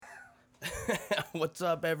What's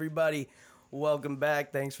up, everybody? Welcome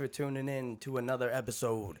back. Thanks for tuning in to another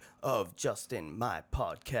episode of Justin, my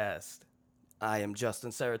podcast. I am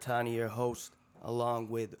Justin Saratani, your host, along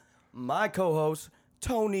with my co-host,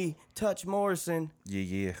 Tony Touch Morrison.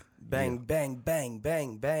 Yeah. Bang, bang, bang,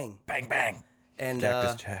 bang, bang. Bang, bang. And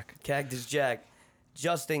Cactus Jack. Cactus Jack.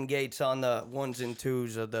 Justin Gates on the ones and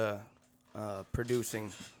twos of the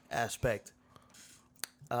producing aspect.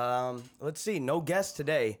 Let's see. No guest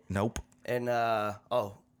today. Nope. And,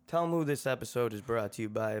 tell them who this episode is brought to you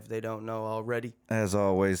by if they don't know already. As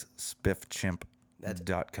always,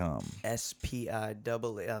 spiffchimp.com.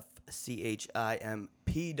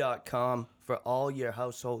 SPIFFCHIMP.com for all your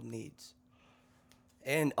household needs.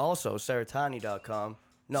 And also, Saratani.com.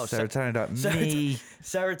 No, Saratani.me.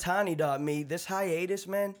 Saratani.me. This hiatus,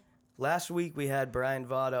 man. Last week we had Brian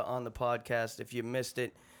Vada on the podcast. If you missed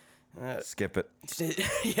it, Skip it.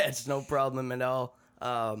 yeah, it's no problem at all.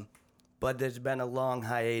 But there's been a long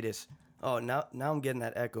hiatus. Oh, now I'm getting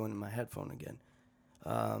that echo in my headphone again.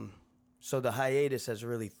 So the hiatus has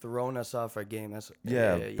really thrown us off our game.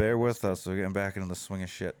 Bear with us. We're getting back into the swing of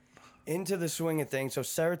shit. Into the swing of things. So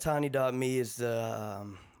Saratani.me is the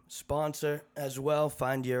sponsor as well.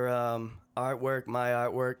 Find your artwork, my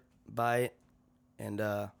artwork, buy it, and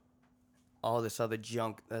all this other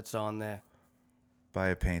junk that's on there. Buy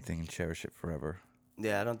a painting and cherish it forever.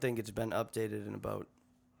 Yeah, I don't think it's been updated in about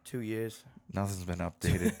 2 years. Nothing's been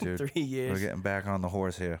updated, dude. 3 years. We're getting back on the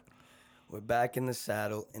horse here. We're back in the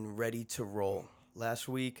saddle and ready to roll. Last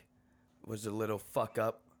week was a little fuck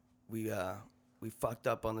up. We fucked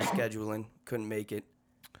up on the scheduling. Couldn't make it.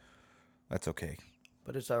 That's okay.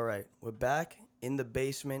 But it's all right. We're back in the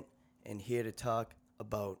basement and here to talk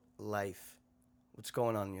about life. What's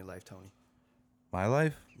going on in your life, Tony? My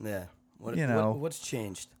life? Yeah. What's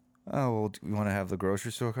changed? Oh, well, you want to have the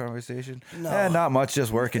grocery store conversation? No. Not much.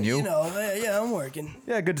 Just working. You? Yeah, I'm working.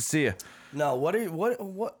 Yeah, good to see you. No, what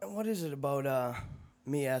is it about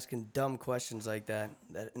me asking dumb questions like that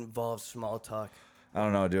involves small talk? I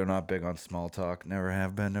don't know, dude. I'm not big on small talk. Never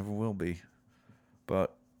have been, never will be.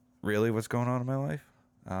 But really, what's going on in my life?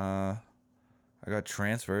 I got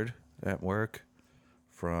transferred at work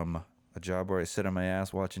from a job where I sit on my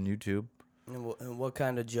ass watching YouTube. And what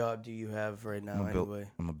kind of job do you have right now, anyway?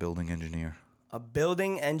 I'm a building engineer. A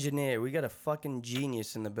building engineer. We got a fucking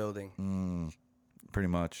genius in the building. Pretty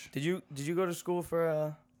much. Did you go to school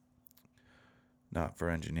for Not for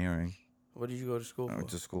engineering. What did you go to school I for? went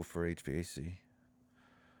to school for HVAC.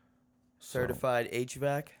 Certified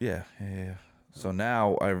HVAC? Yeah. So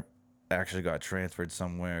now I actually got transferred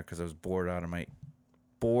somewhere because I was bored out of my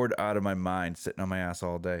mind sitting on my ass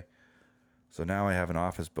all day. So now I have an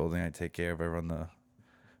office building I take care of. I run the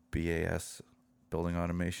BAS, building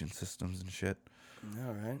automation systems and shit.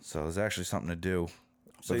 All right. So there's actually something to do.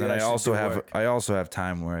 So But then I also have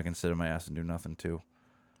time where I can sit on my ass and do nothing too.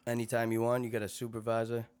 Anytime you want, you got a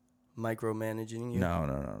supervisor micromanaging you?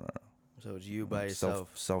 No. So it's you by yourself.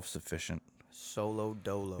 Self-sufficient. Solo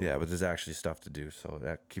dolo. Yeah, but there's actually stuff to do, so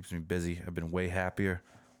that keeps me busy. I've been way happier,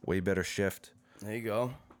 way better shift. There you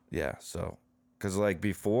go. Yeah, so, because, like,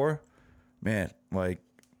 before, man, like,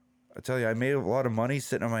 I tell you, I made a lot of money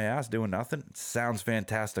sitting on my ass doing nothing. It sounds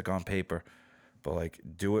fantastic on paper, but, like,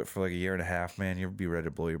 do it for, like, a year and a half, man, you'll be ready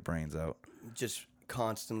to blow your brains out. Just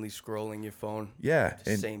constantly scrolling your phone. Yeah.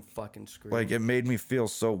 The same fucking screen. Like, it made me feel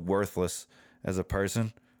so worthless as a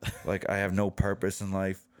person. Like, I have no purpose in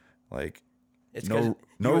life. Like, it's no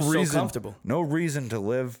reason, reason, so comfortable. No reason to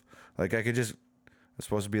live. Like, I was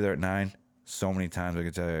supposed to be there at 9. So many times I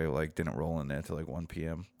could tell you, like, didn't roll in there till like 1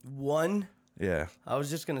 p.m. 1? Yeah. I was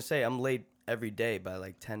just gonna say I'm late every day by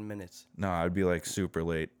like 10 minutes. No, I'd be like super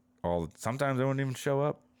late. Sometimes I wouldn't even show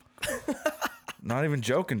up. Not even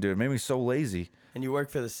joking, dude. It made me so lazy. And you work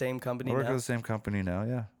for the same company I work now? for the same company now,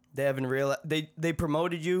 yeah. They haven't realized they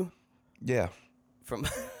promoted you Yeah. from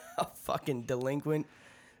a fucking delinquent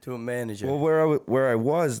to a manager. Well, where I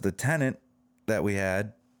was, the tenant that we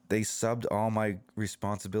had, they subbed all my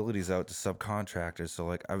responsibilities out to subcontractors. So,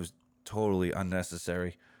 like, I was totally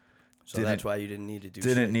unnecessary. So that's why you didn't need to do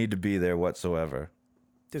Didn't shit. need to be there whatsoever.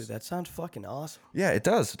 Dude, that sounds fucking awesome. Yeah, it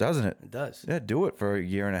does, doesn't it? It does. Yeah, do it for a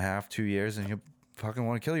year and a half, 2 years, and you fucking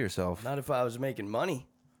want to kill yourself. Not if I was making money.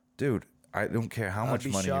 Dude, I don't care how much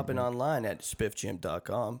money. I'd be shopping online at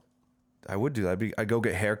spiffchimp.com. I would do that. I'd go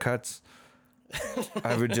get haircuts.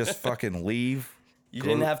 I would just fucking leave. You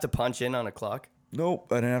didn't have to punch in on a clock?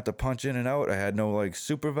 Nope, I didn't have to punch in and out. I had no, like,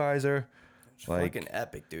 supervisor. It's fucking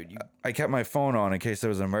epic, dude. I kept my phone on in case there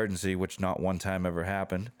was an emergency, which not one time ever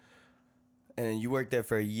happened. And you worked there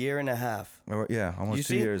for a year and a half. Yeah, almost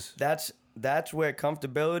 2 years. That's where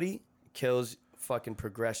comfortability kills fucking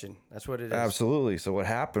progression. That's what it is. Absolutely. So what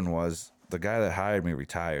happened was the guy that hired me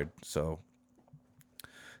retired. So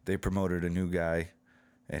they promoted a new guy,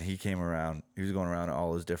 and he came around. He was going around to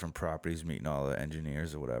all his different properties, meeting all the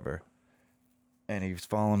engineers or whatever. And he was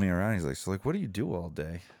following me around. He's like, so like, what do you do all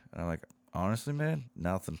day? And I'm like, honestly, man,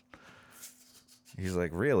 nothing. He's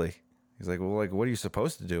like, really? He's like, well, like, what are you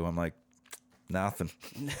supposed to do? I'm like, nothing.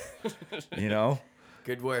 You know?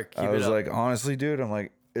 Good work. Keep I it was up. like, honestly, dude, I'm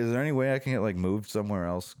like, is there any way I can get like moved somewhere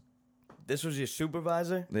else? This was your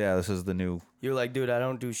supervisor? Yeah, this is the new. You're like, dude, I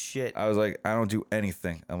don't do shit. I was like, I don't do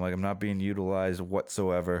anything. I'm like, I'm not being utilized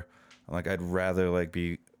whatsoever. I'm like, I'd rather like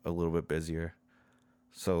be a little bit busier.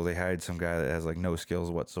 So they hired some guy that has like no skills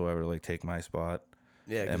whatsoever to like take my spot.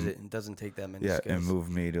 Yeah, because and- it doesn't take that many Yeah, skills. and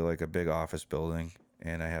moved me to like a big office building.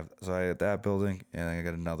 And I got that building, and I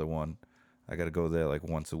got another one. I got to go there like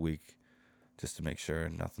once a week just to make sure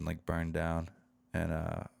nothing like burned down. And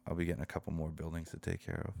I'll be getting a couple more buildings to take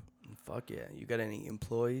care of. Fuck yeah. You got any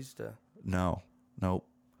employees to... No, nope.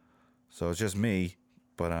 So it's just me.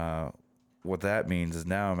 But what that means is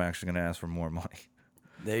now I'm actually going to ask for more money.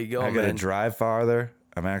 There you go, I got to man. drive farther.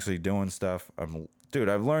 I'm actually doing stuff. Dude,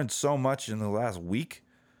 I've learned so much in the last week.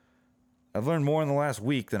 I've learned more in the last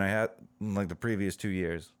week than I had in like the previous 2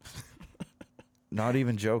 years. Not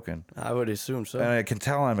even joking. I would assume so. And I can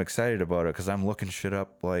tell I'm excited about it because I'm looking shit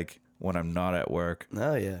up like when I'm not at work.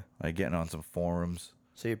 Oh, yeah. Like getting on some forums.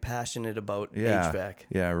 So you're passionate about Yeah. HVAC.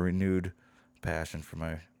 Yeah, renewed passion for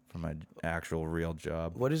my actual real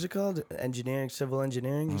job. What is it called? Engineering, civil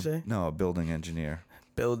engineering, you say? No, a building engineer.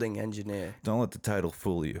 Building engineer. Don't let the title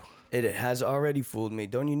fool you. It has already fooled me.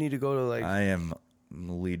 Don't you need to go to like I am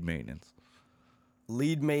lead maintenance.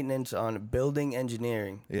 lead maintenance on building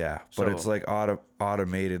engineering? Yeah, but it's So- like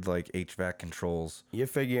automated like HVAC controls. You're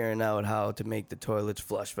figuring out how to make the toilets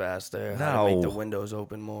flush faster, how to make the No. windows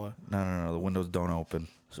open more. No. The windows don't open.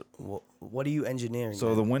 So, what are you engineering? So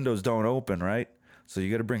man? the windows don't open, right? So you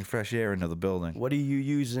got to bring fresh air into the building. What are you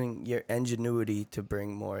using your ingenuity to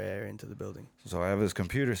bring more air into the building? So I have this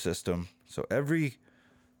computer system. So every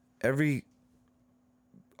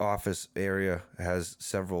office area has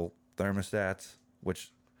several thermostats,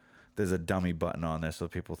 which there's a dummy button on there so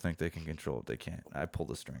people think they can control it. They can't. I pull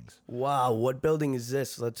the strings. Wow, what building is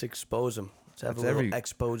this? Let's expose them. Let's have It's a little every-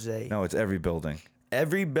 expose. No, it's every building.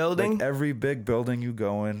 Every building Like every big building you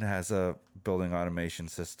go in has a building automation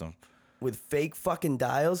system. with fake fucking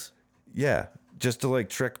dials? Yeah, just to like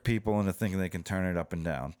trick people into thinking they can turn it up and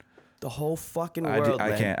down. The whole fucking I world,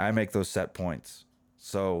 man. can't. I make those set points.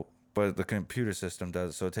 So, but the computer system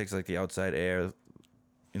does. So it takes like the outside air,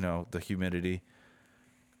 the humidity,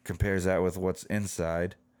 compares that with what's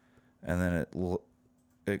inside, and then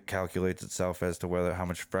it calculates itself as to how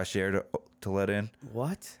much fresh air to let in.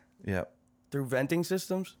 What? Yeah, Through venting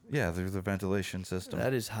systems? yeah, through the ventilation system.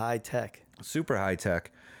 That is high tech. Super high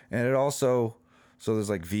tech, and it also there's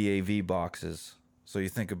like VAV boxes. So you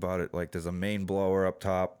think about it like there's a main blower up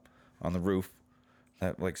top on the roof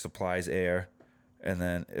that like supplies air, and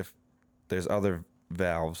then if there's other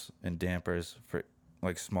valves and dampers for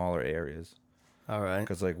like smaller areas, All right.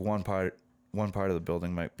 because like one part of the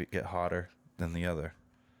building might get hotter than the other,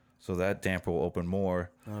 so that damper will open more,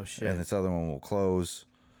 Oh shit. and this other one will close.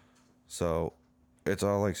 So it's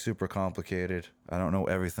all like super complicated. I don't know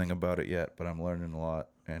everything about it yet, but I'm learning a lot,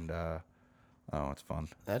 and it's fun.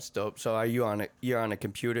 That's dope. So are you on you're on a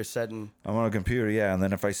computer setting? I'm on a computer, yeah, and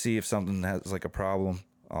then if I see if something has like a problem,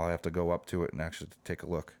 I'll have to go up to it and actually take a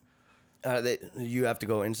look. You have to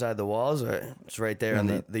go inside the walls, or it's right there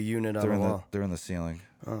on the unit on the wall? They're in the ceiling,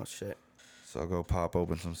 Oh shit. so I'll go pop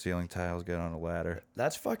open some ceiling tiles, get on a ladder.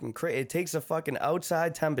 That's fucking crazy. It takes a fucking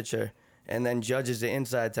outside temperature and then judges the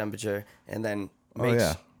inside temperature and then makes. Oh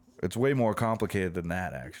yeah, it's way more complicated than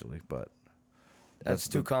that actually, but That's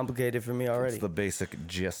too complicated for me already. it's the basic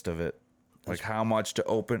gist of it. Like how much to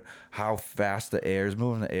open, how fast the air is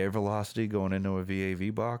moving, the air velocity going into a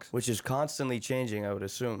VAV box. Which is constantly changing, I would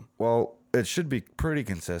assume. Well, it should be pretty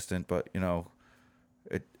consistent, but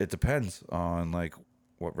it depends on like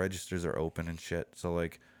what registers are open and shit. So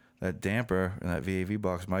like that damper in that VAV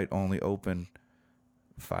box might only open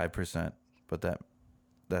 5%, but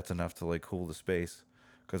that's enough to like cool the space,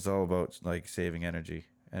 because it's all about like saving energy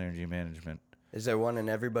management. Is there one in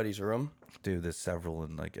everybody's room? Dude, there's several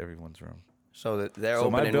in like everyone's room. So that they're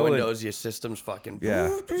So my opening building- windows, your system's fucking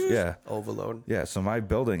Yeah. overload. Yeah, so my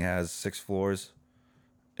building has 6 floors,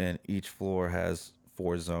 and each floor has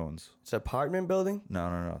 4 zones. It's an apartment building?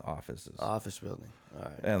 No, offices. Office building. All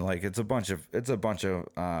right. And like it's a bunch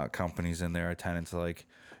of companies in there are tenants. Like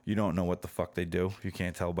you don't know what the fuck they do. You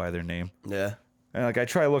can't tell by their name. Yeah. And like I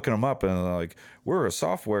try looking them up, and they're like, we're a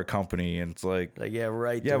software company, and it's like, Like, yeah,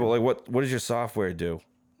 right. yeah, dude. but like what does your software do?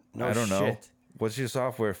 No I don't know. shit. What's your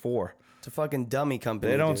software for? It's a fucking dummy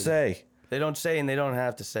company. They don't dude. say. They don't say, and they don't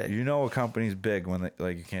have to say. You know a company's big when they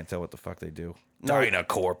like you can't tell what the fuck they do. No.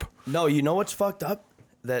 Dynacorp. No, you know what's fucked up?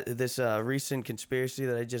 That this recent conspiracy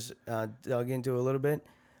that I just dug into a little bit.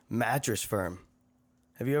 Mattress Firm.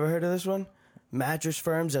 Have you ever heard of this one? Mattress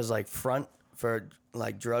firms as like front for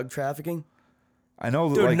like drug trafficking. I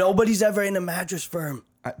know, Dude, like, nobody's ever in a mattress firm,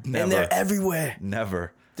 and never, they're everywhere.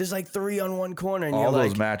 never. There's like 3 on one corner, and All you're those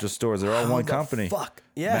like, mattress stores, they're all how one the company. fuck?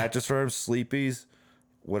 Yeah. Mattress firms, Sleepy's,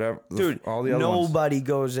 whatever. dude, all the other ones. nobody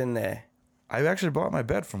goes in there. I actually bought my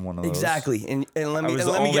bed from one of those. Exactly, and let I me was and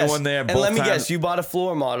the let me only guess. one there And both let me times. guess, you bought a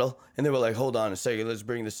floor model, and they were like, "Hold on a second, let's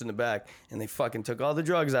bring this in the back," and they fucking took all the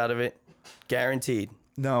drugs out of it, guaranteed.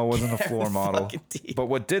 No, it wasn't a floor model. Fucking deep. But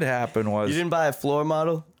what did happen was You didn't buy a floor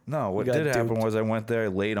model? no. What got did happen duped. was I went there, I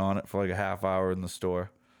laid on it for like a half hour in the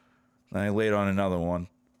store, then I laid on another one,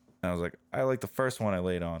 and I was like, I like the first one I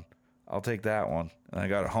laid on. I'll take that one. And I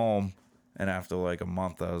got home, and after like a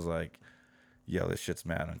month, I was like, yo, this shit's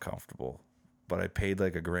mad uncomfortable. But I paid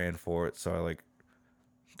like $1,000 for it, so I like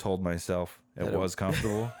told myself it was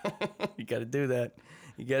comfortable. You got to do that.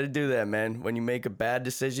 You got to do that, man. When you make a bad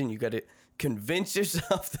decision, you got to convince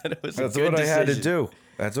yourself that it was That's a good what decision. I had to do.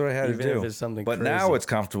 That's what I had Even to do. if it's something but crazy. now it's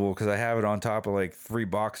comfortable because I have it on top of like 3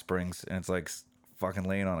 box springs, and it's like fucking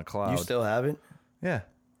laying on a cloud. You still have it? Yeah.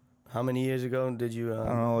 How many years ago did you? I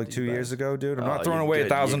don't know, like did 2 you buy years it? ago, dude. I'm Oh, not throwing you're away good.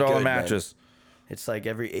 You're $1,000 good, man. mattress. It's like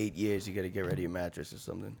every 8 years you got to get rid of your mattress or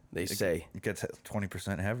something. They say It gets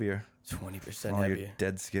 20% heavier. 20% All your heavier.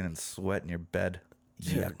 dead skin and sweat in your bed.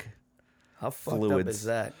 Dude. Yuck. How fucked up Fluids. is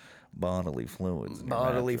that? Bodily fluids. in your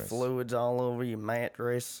Bodily mattress. fluids all over your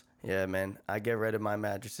mattress. Yeah, man. I get rid of my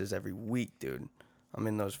mattresses every week, dude. I'm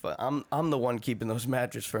in those. I'm the one keeping those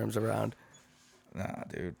mattress firms around. Nah,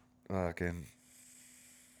 dude. Fucking.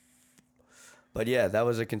 But yeah, that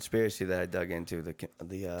was a conspiracy that I dug into.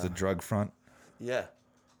 It's a drug front. Yeah,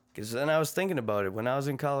 because then I was thinking about it when I was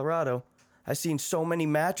in Colorado. I seen so many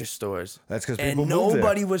mattress stores. That's 'cause and people move there.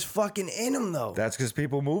 nobody was fucking in them though. That's because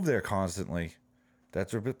people move there constantly.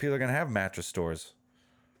 That's where people are going to have mattress stores.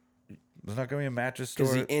 There's not going to be a mattress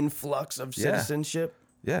Because store. the influx of Yeah. citizenship.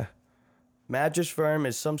 Yeah. Mattress firm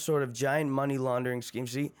is some sort of giant money laundering scheme.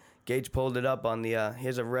 See, Gage pulled it up on the.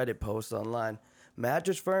 Here's a Reddit post online.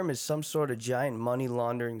 Mattress firm is some sort of giant money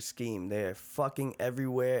laundering scheme. They are fucking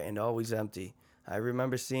everywhere and always empty. I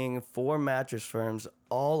remember seeing 4 mattress firms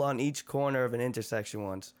all on each corner of an intersection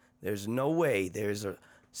once. There's no way there's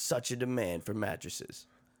such a demand for mattresses.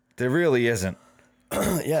 There really isn't.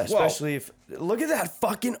 Yeah, especially if look at that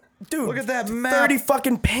fucking dude. Look at that map. 30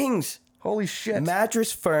 fucking pings. Holy shit.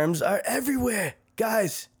 Mattress firms are everywhere.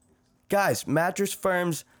 Guys, mattress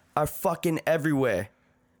firms are fucking everywhere.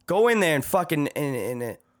 Go in there and fucking in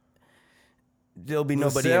it. There'll be The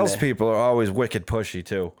nobody in there. salespeople are always wicked pushy,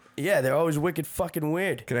 too. Yeah, they're always wicked fucking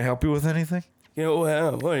weird. Can I help you with anything? You know,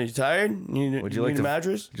 what, are you tired? You Would you like need to a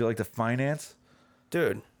mattress? Would you like to finance?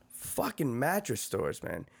 Dude, fucking mattress stores,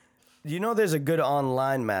 man. You know there's a good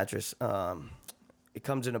online mattress. It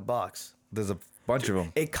comes in a box. There's a bunch of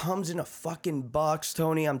them. It comes in a fucking box,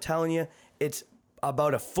 Tony. I'm telling you, it's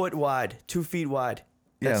about 1 foot wide, 2 feet wide.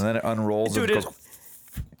 Yeah, and then it unrolls. Dude, and it's,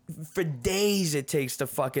 goes, for days it takes to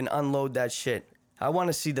fucking unload that shit. I want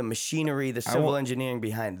to see the machinery, the civil engineering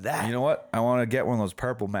behind that. you know what? I want to get one of those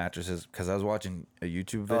purple mattresses because I was watching a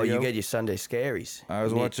YouTube video. Oh, you get your Sunday scaries. I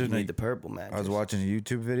was You need- watching You a- need the purple mattress. I was watching a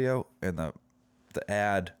YouTube video and the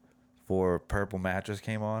ad for purple mattress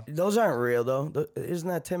came on. Those aren't real though. Isn't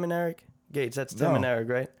that Tim and Eric Gates? That's Tim No. and Eric,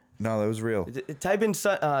 right? No, that was real. Type in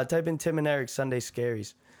Tim and Eric Sunday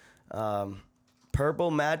scaries.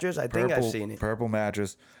 Purple mattress. I think I've seen it. Purple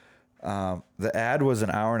mattress. The ad was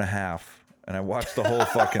an hour and a half, and I watched the whole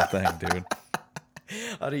fucking thing, dude.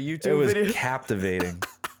 On a YouTube It was video. captivating.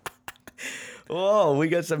 Whoa, we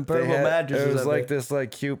got some purple mattresses. It was up like there. this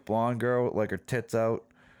like cute blonde girl with like her tits out,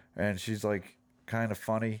 and she's like kind of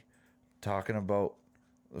funny, talking about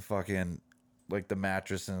the fucking like the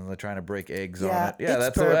mattress and they're trying to break eggs Yeah, on it. Yeah, it's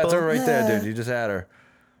that's her right there, purple. dude. You just had her.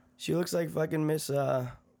 She looks like fucking Miss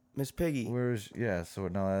Piggy. Where's so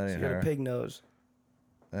no, that She ain't got her. a pig nose.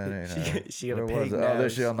 That ain't She her. got- she got a Where was pig it? Oh, there's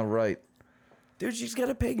nose. she on the right. Dude, she's got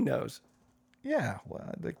a pig nose. Yeah, well,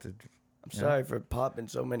 I'd like to. I'm sorry for popping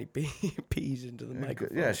so many peas into the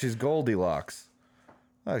microphone. Yeah, she's Goldilocks.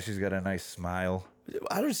 Oh, she's got a nice smile.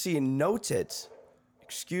 I don't see no tits.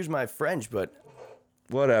 Excuse my French, but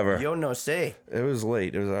Whatever. yo no say. It was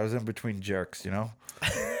late. I was in between jerks, you know.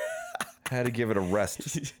 Had to give it a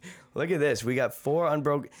rest. Look at this. We got 4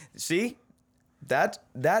 unbroken. See? That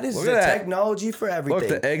is Look the at that. technology for everything.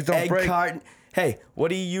 Look, the eggs don't break. Carton. Hey, what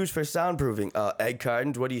do you use for soundproofing? Egg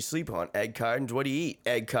cartons. What do you sleep on? Egg cartons. What do you eat?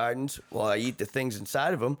 Egg cartons. Well, I eat the things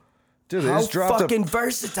inside of them. Dude, they How just dropped fucking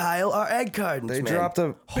versatile are egg cartons, They man? dropped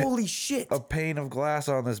Holy shit. a pane of glass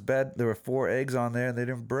on this bed. There were 4 eggs on there, and they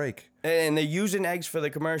didn't break. And they're using eggs for the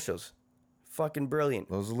commercials. Fucking brilliant.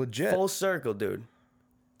 Those are legit. Full circle, dude.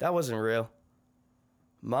 That wasn't real.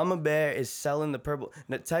 Mama Bear is selling the purple.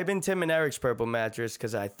 Now, type in Tim and Eric's purple mattress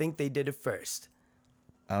because I think they did it first.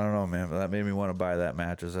 I don't know, man, but that made me want to buy that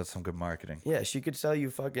mattress. That's some good marketing. Yeah, she could sell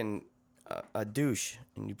you fucking a douche,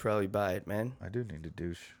 and you'd probably buy it, man. I do need to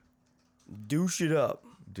douche. Douche it up.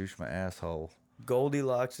 Douche my asshole. Goldilocks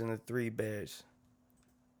Goldilocks and the 3 Bears.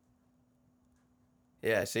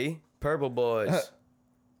 Yeah, see? Purple Boys.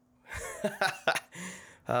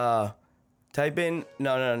 Type in...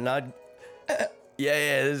 No, not...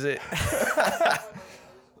 Yeah, this is it.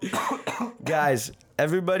 Guys,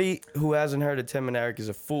 everybody who hasn't heard of Tim and Eric is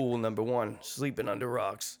a fool, number one, sleeping under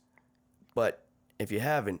rocks. But if you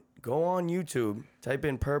haven't, go on YouTube, type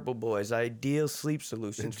in Purple Boys, ideal sleep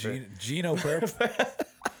solutions. Gino Perp.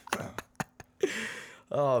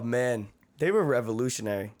 Oh, man. They were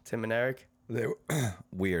revolutionary, Tim and Eric. They were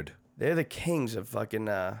weird. They're the kings of fucking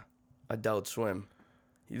Adult Swim.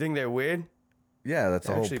 You think they're weird? Yeah, that's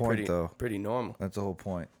the whole Actually, point, though. pretty normal. That's the whole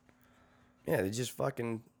point. Yeah, they're just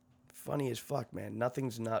fucking funny as fuck, man.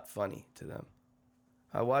 Nothing's not funny to them.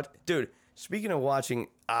 Dude, speaking of watching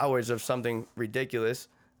hours of something ridiculous,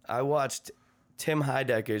 I watched Tim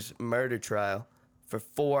Heidecker's murder trial for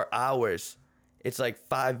 4 hours. It's like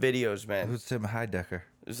 5 videos, man. Who's Tim Heidecker?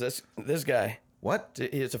 Is this guy? What?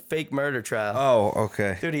 It's a fake murder trial. Oh,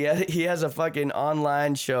 okay. Dude, he has a fucking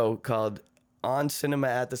online show called On Cinema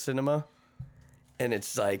at the Cinema. And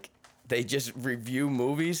it's like, they just review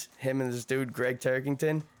movies, him and this dude, Greg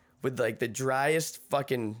Turkington, with like the driest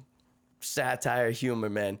fucking satire humor,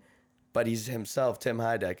 man. But he's himself, Tim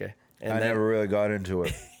Heidecker. And I never really got into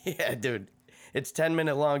it. Yeah, dude. It's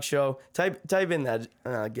 10-minute long show. Type in that,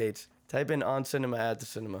 Gates. Type in On Cinema at the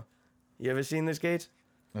Cinema. You ever seen this, Gates?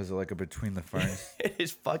 Was it like a Between the Ferns? It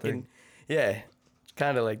is fucking, yeah,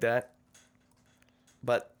 kind of like that.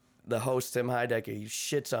 But the host, Tim Heidecker, he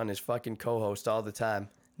shits on his fucking co-host all the time.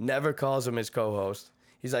 Never calls him his co-host.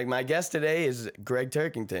 He's like, my guest today is Greg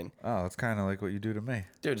Turkington. Oh, it's kind of like what you do to me.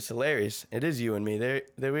 Dude, it's hilarious. It is you and me. There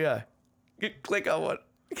we are. Click on one.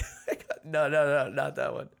 No, not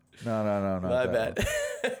that one. No. My bad.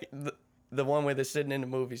 The one where they're sitting in the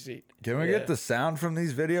movie seat. Can we get the sound from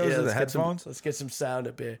these videos of the headphones? Let's get some sound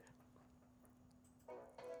up here. I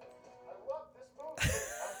love this movie. I'm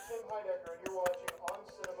Tim Heidecker, and you're watching On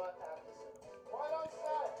Cinema at the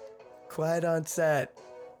Cinema. Quiet on set.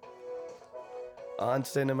 On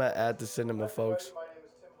Cinema at the Cinema, folks. My name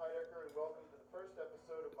is Tim Heidecker, and welcome to the first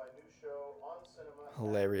episode of my new show, On Cinema.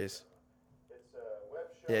 Hilarious. It's a web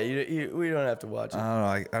show. Yeah, we don't have to watch it. I don't know.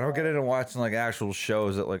 I don't get into watching like actual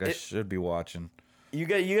shows that like I should be watching. You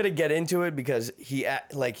got to get into it because he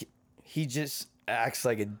just acts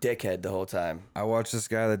like a dickhead the whole time. I watch this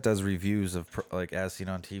guy that does reviews of like as seen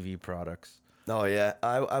on TV products. Oh yeah,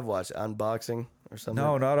 I've watched unboxing or something.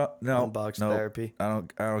 No. Unbox no. therapy. I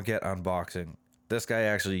don't get unboxing. This guy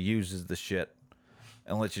actually uses the shit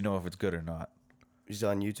and lets you know if it's good or not. He's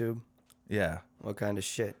on YouTube. Yeah. What kind of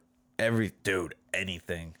shit?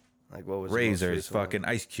 Anything. Like what was the most Razors, recent one? fucking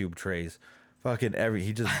ice cube trays, fucking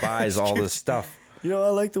he just buys all this stuff. You know, I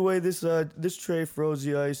like the way this tray froze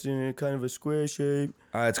the ice in a kind of a square shape.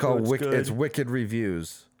 It's called good. It's Wicked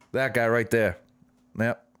Reviews. That guy right there.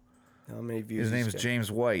 Yep. How many views? His he's name's got?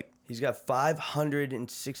 James White. He's got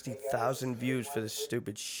 560,000 views for this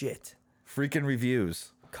stupid shit. Freaking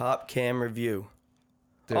reviews. Cop cam review.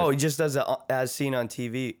 Dude. Oh, he just does the as seen on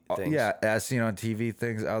TV things. Yeah, as seen on TV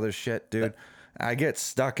things, other shit, dude. I get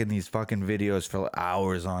stuck in these fucking videos for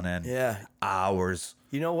hours on end. Yeah. Hours.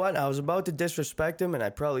 You know what? I was about to disrespect him, and I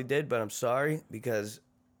probably did, but I'm sorry because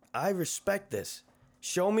I respect this.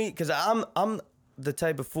 Show me, because I'm the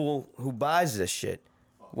type of fool who buys this shit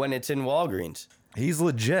when it's in Walgreens. He's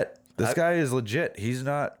legit. This guy is legit. He's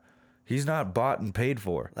not bought and paid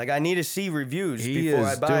for. Like, I need to see reviews before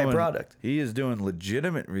I buy a product. He is doing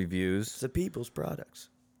legitimate It's reviews. the people's products.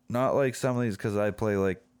 Not like some of these, because I play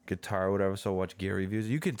like guitar or whatever, so I watch gear reviews.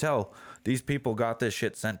 You can tell these people got this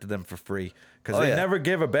shit sent to them for free because they never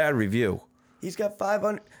give a bad review. He's got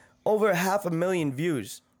over 500,000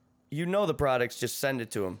 views. You know the products, just send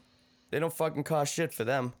it to him. They don't fucking cost shit for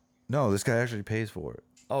them. No, this guy actually pays for it.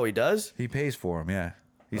 Oh, he does? He pays for them, yeah.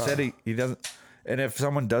 He said he doesn't. And if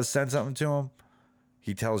someone does send something to him,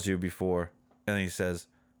 he tells you before, and he says,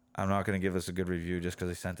 I'm not going to give this a good review just because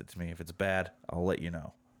they sent it to me. If it's bad, I'll let you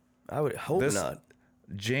know. I would hope not.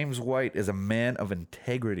 James White is a man of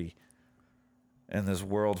integrity in this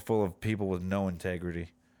world full of people with no integrity.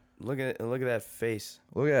 Look at that face.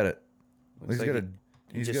 Look at it. Looks He's like got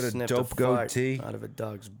he he's just got a sniffed dope fart goatee. out of a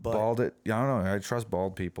dog's butt. Balded. I don't know. I trust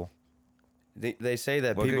bald people. They say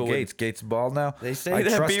that Look people at Gates. Gates bald now. They say I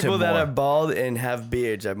that trust people him that more. are bald and have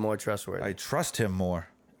beards are more trustworthy. I trust him more.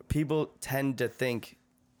 People tend to think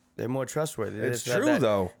they're more trustworthy. They It's just have true,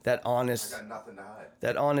 though. That honest, Got nothing to hide.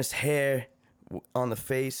 that honest hair on the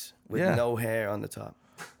face with Yeah. no hair on the top.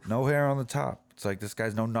 No hair on the top. It's like this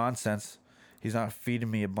guy's no nonsense. He's not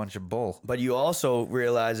feeding me a bunch of bull. But you also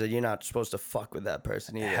realize that you're not supposed to fuck with that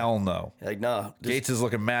person either. Hell no. Like, no. Gates is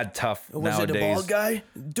looking mad tough Was nowadays. it a bald guy?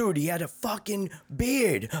 Dude, he had a fucking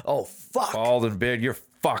beard. Oh, fuck. Bald and beard, you're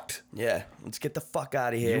fucked. Yeah, let's get the fuck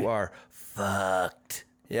out of here. You are fucked.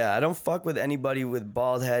 Yeah, I don't fuck with anybody with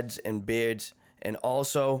bald heads and beards. And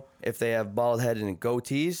also, if they have bald heads and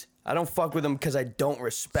goatees, I don't fuck with them because I don't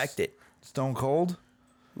respect it. Stone Cold?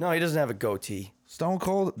 No, he doesn't have a goatee. Stone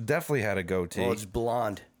Cold definitely had a goatee. Well, it's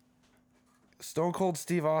blonde. Stone Cold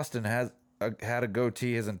Steve Austin had a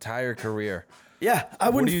goatee his entire career. Yeah, I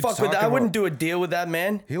are wouldn't you fuck with that. I talking wouldn't about? do a deal with that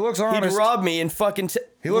man. He looks He'd honest. rob me and fucking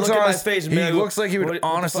He looks look honest. at my face. And He be like, looks like he would "What the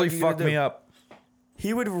honestly fuck are you fuck gonna me do?" up.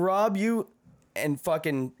 He would rob you and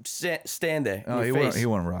fucking stand there. No, in he your wouldn't. face. He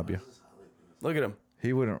wouldn't rob you. Look at him.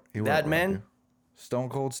 He wouldn't. He wouldn't That rob man? you. Stone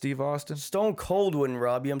Cold Steve Austin. Stone Cold wouldn't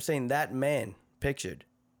rob you. I'm saying that man pictured.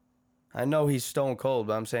 I know he's Stone Cold,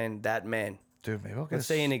 but I'm saying that man. Dude, maybe I'll get Let's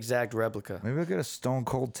say an exact replica. maybe I'll get a Stone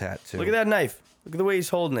Cold tattoo. Look at that knife. Look at the way he's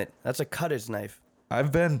holding it. That's a cutter's knife.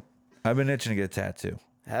 I've been itching to get a tattoo.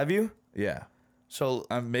 Have you? Yeah. So,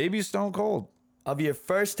 Maybe Stone Cold. of your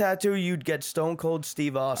first tattoo, you'd get Stone Cold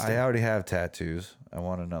Steve Austin. I already have tattoos. I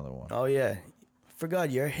want another one. Oh, yeah.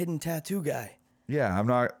 Forgot you're a hidden tattoo guy. Yeah, I'm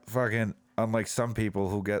not fucking unlike some people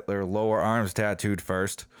who get their lower arms tattooed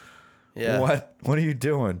first. Yeah. What? What are you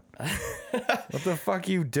doing? What the fuck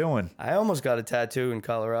are you doing? I almost got a tattoo in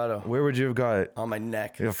Colorado Where would you have got it? on my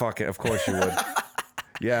neck. Yeah, fuck it. Of course you would.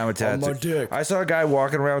 Yeah, I'm a tattoo. my dick. I saw a guy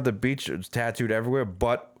walking around the beach, it was tattooed everywhere,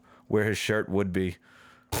 but where his shirt would be.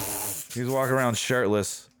 He was walking around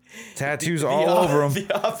shirtless. Tattoos all over him.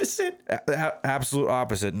 The opposite? Absolute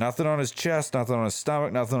opposite. Nothing on his chest, nothing on his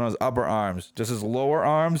stomach, nothing on his upper arms. Just his lower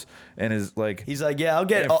arms and his like He's like, yeah,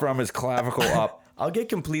 and from his clavicle up. I'll get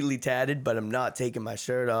completely tatted, but I'm not taking my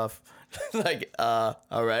shirt off. Like, all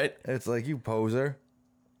right. It's like, you poser.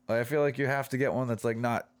 Like, I feel like you have to get one that's like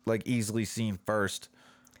not like easily seen first.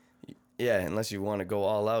 Yeah, unless you want to go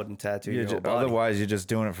all out and tattoo your whole body. Otherwise, you're just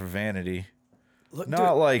doing it for vanity. Look, Not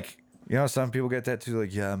dude, like, you know, some people get tattoos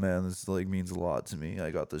like, yeah, man, this like means a lot to me.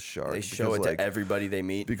 I got this shark. they show it like, to everybody they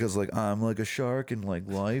meet. because like I'm like a shark in like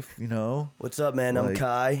life, you know. What's up, man? I'm Like,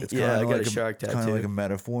 Kai. it's Yeah, I kinda got like a shark Kind of tattoo. like a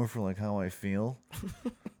metaphor for like how I feel.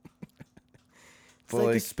 It's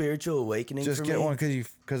like a spiritual awakening just for get me. one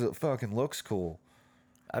because it fucking looks cool.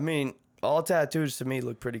 I mean, all tattoos to me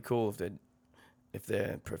look pretty cool if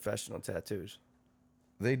they're professional tattoos.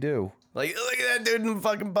 They do. Like, look at that dude in the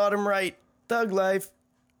fucking bottom right. Thug life.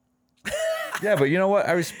 Yeah, but you know what?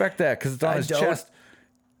 I respect that because it's on I his don't. chest.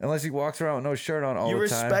 Unless he walks around with no shirt on all You the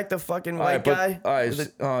time. respect the fucking All right, white but- guy All right,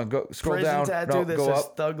 with a go scroll prison down. tattoo No, that go says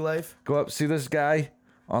up. thug life? Go up. See this guy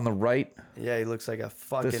on the right? Yeah, he looks like a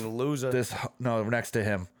fucking loser. No, next to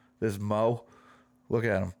him. This Mo. Look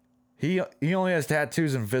at him. He only has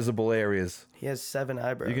tattoos in visible areas. He has 7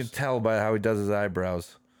 eyebrows. You can tell by how he does his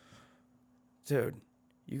eyebrows. Dude,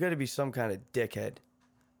 you got to be some kind of dickhead.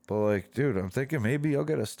 But like, dude, I'm thinking maybe I'll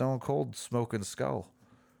get a Stone Cold Smoking Skull.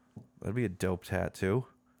 That'd be a dope tattoo.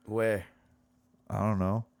 Where? I don't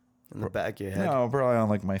know. In the back of your head. No, probably on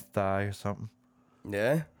like my thigh or something.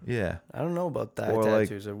 Yeah? Yeah. I don't know about that. Or, like-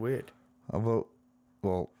 Tattoos are weird. How about?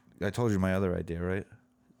 Well, I told you my other idea, right?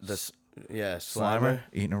 Yeah, Slimer Slimer.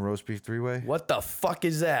 eating a roast beef 3-way. What the fuck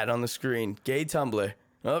is that on the screen? Gay Tumblr.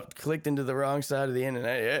 Oh, clicked into the wrong side of the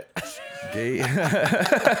internet. Yeah. Gay. I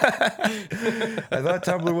thought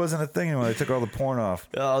Tumblr wasn't a thing anymore. They took all the porn off.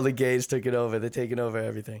 All the gays took it over. They're taking over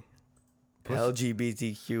everything.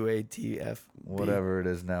 LGBTQATF. Whatever it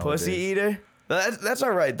is now. Pussy eater? That's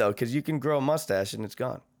all right, though, because you can grow a mustache and it's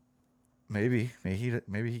gone. Maybe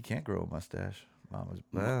he can't grow a mustache. Well,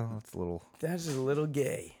 that's a little That's a little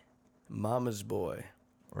gay. Mama's boy.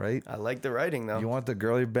 right. I like the writing, though. You want the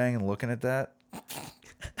girl you're banging looking at that?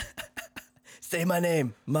 Say my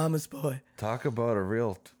name. Mama's boy. Talk about a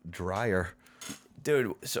real dryer.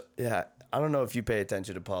 Dude, so, yeah, I don't know if you pay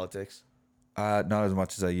attention to politics. Not as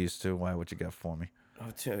much as I used to. Why? What you got for me? Oh,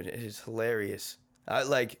 dude, it is hilarious.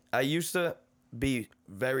 I used to be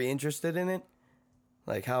very interested in it,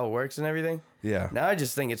 like how it works and everything. Yeah. Now I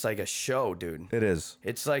just think it's like a show, dude. It is.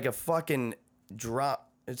 It's like a fucking drop.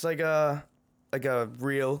 It's like a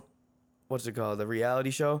real, what's it called? The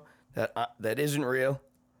reality show that isn't real.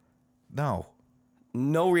 No.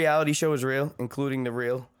 No reality show is real, including the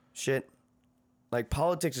real shit. Like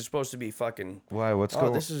politics is supposed to be fucking. Why? What's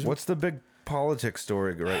the big politics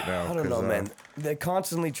story right now? I don't know, man. They're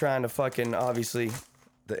constantly trying to fucking obviously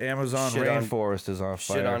the Amazon shit rainforest is on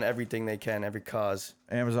fire. shit on everything they can, every cause.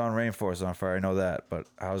 Amazon rainforest is on fire. I know that, but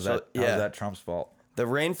how's that Trump's fault? The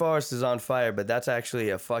rainforest is on fire, but that's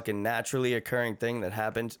actually a fucking naturally occurring thing that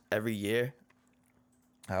happens every year.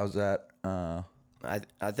 How's that?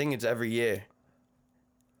 I think it's every year.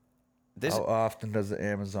 How often does the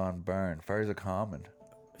Amazon burn? Fires are common.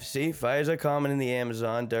 See, fires are common in the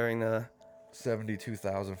Amazon during the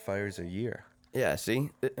 72,000 fires a year. Yeah,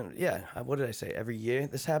 see? Yeah, what did I say? Every year?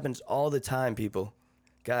 This happens all the time, people.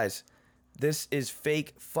 Guys, this is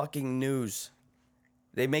fake fucking news.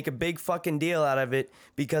 They make a big fucking deal out of it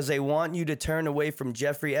because they want you to turn away from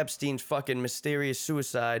Jeffrey Epstein's fucking mysterious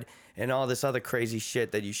suicide and all this other crazy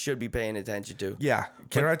shit that you should be paying attention to. Yeah.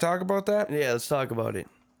 Can I talk about that? Yeah, let's talk about it.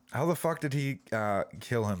 How the fuck did he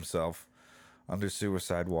kill himself under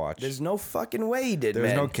suicide watch? There's no fucking way he did, There's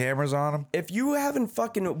man. no cameras on him? If you haven't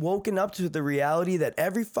fucking woken up to the reality that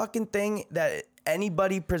every fucking thing that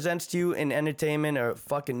anybody presents to you in entertainment or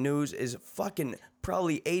fucking news is fucking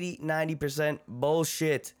probably 80-90%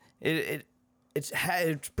 bullshit. It's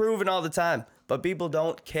proven all the time, but people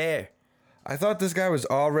don't care. I thought this guy was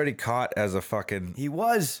already caught as a fucking... He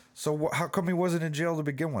was. So how come he wasn't in jail to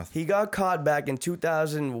begin with? He got caught back in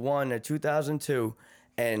 2001 or 2002,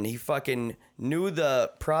 and he fucking knew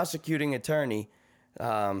the prosecuting attorney,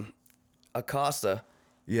 Acosta.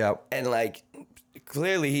 Yeah. And like,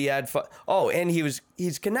 clearly he had and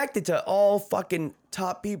he's connected to all fucking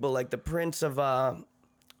top people, like the Prince of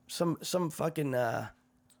some fucking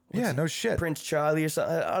Yeah, no shit. Prince Charlie or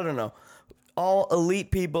something. I don't know. All elite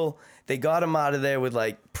people. They got him out of there with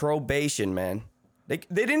like probation, man. They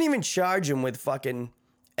didn't even charge him with fucking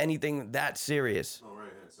anything that serious. Oh, right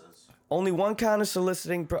here it says. Only one count of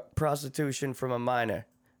soliciting prostitution from a minor.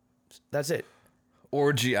 That's it.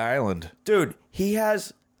 Orgy Island. Dude, he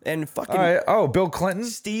has and fucking All right. Oh, Bill Clinton?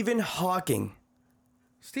 Stephen Hawking.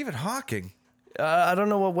 Stephen Hawking. I don't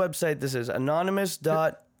know what website this is. Anonymous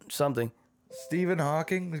dot something. Stephen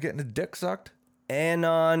Hawking was getting his dick sucked?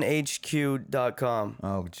 AnonHQ.com.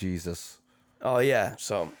 Oh, Jesus. Oh, yeah.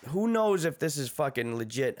 So who knows if this is fucking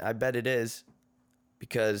legit? I bet it is.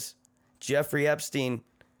 Because Jeffrey Epstein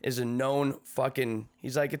is a known fucking...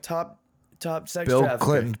 He's like a top sex Bill trafficker.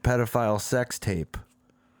 Clinton pedophile sex tape.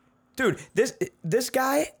 Dude, this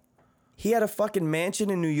guy, he had a fucking mansion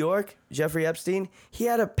in New York, Jeffrey Epstein. He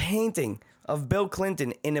had a painting of Bill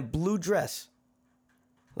Clinton in a blue dress.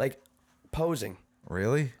 Like, posing.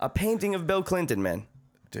 Really? A painting of Bill Clinton, man.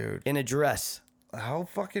 Dude. In a dress. How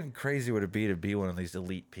fucking crazy would it be to be one of these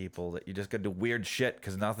elite people that you just got to do weird shit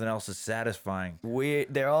because nothing else is satisfying?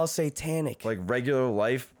 They're all satanic. Like, regular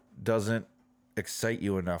life doesn't excite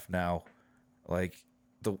you enough now. Like,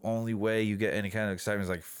 the only way you get any kind of excitement is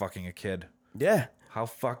like fucking a kid. Yeah. How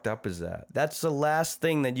fucked up is that? That's the last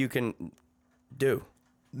thing that you can do.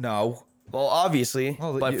 No. Well, obviously,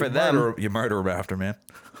 but for them... You murder them after, man.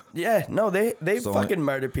 Yeah, no, they So fucking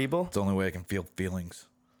murder people. It's the only way I can feel feelings.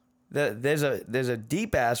 There's a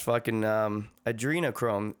deep ass fucking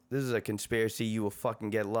adrenochrome. This is a conspiracy you will fucking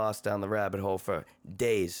get lost down the rabbit hole for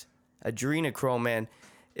days. Adrenochrome, man,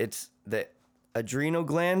 it's the adrenal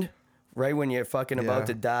gland right when you're fucking about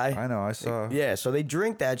to die. I know. I saw. Yeah, so they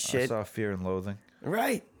drink that shit. I saw Fear and Loathing.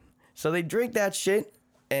 Right. So they drink that shit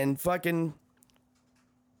and fucking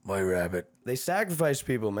White Rabbit. they sacrifice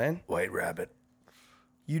people, man. White Rabbit.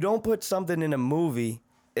 You don't put something in a movie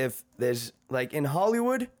if there's like in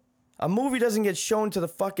Hollywood, a movie doesn't get shown to the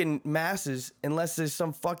fucking masses unless there's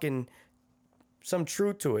some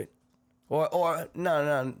truth to it. Or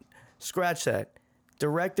no, scratch that.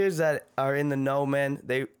 Directors that are in the know, man,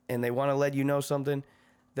 they want to let you know something,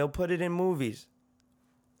 they'll put it in movies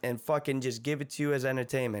and fucking just give it to you as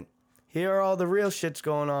entertainment. Here are all the real shits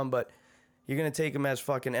going on, but you're going to take them as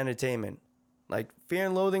fucking entertainment. Like Fear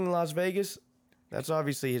and Loathing in Las Vegas, that's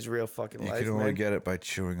obviously his real fucking You life, can only man. get it by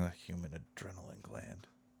chewing a human adrenaline gland.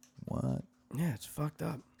 What? Yeah, it's fucked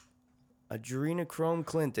up. Adrenochrome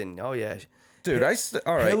Clinton. Oh, yeah. Dude,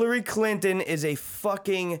 all right. Hillary Clinton is a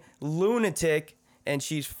fucking lunatic, and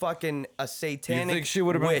she's fucking a satanic You think she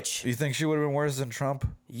would have been? witch. You think she would have been worse than Trump?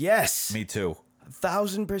 Yes. Me too.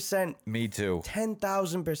 1,000%. Me too.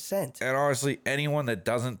 10,000%. And honestly, anyone that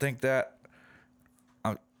doesn't think that,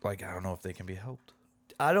 like, I don't know if they can be helped.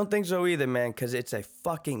 I don't think so either, man, because it's a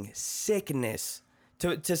fucking sickness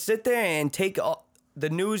to sit there and take all the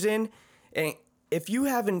news in. And if you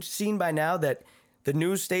haven't seen by now that the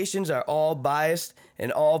news stations are all biased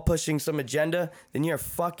and all pushing some agenda, then you're a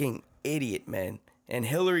fucking idiot, man. And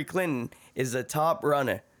Hillary Clinton is the top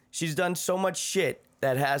runner. She's done so much shit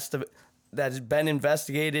that's been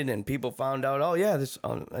investigated, and people found out, oh yeah,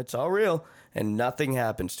 it's all real, and nothing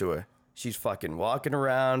happens to her. She's fucking walking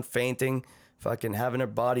around, fainting, fucking having her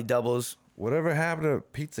body doubles. Whatever happened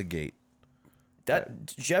to Pizzagate? That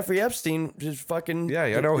Jeffrey Epstein is fucking Yeah,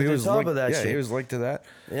 I know he was top linked, of that shit. he was linked to that.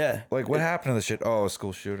 Yeah. Like, what happened to the shit? Oh, a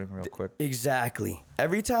school shooting, real quick. Exactly.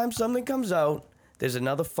 Every time something comes out, there's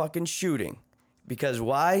another fucking shooting. Because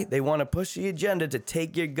why? They want to push the agenda to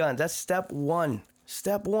take your guns. That's step one.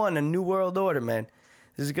 Step one, a new world order, man.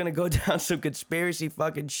 This is gonna go down some conspiracy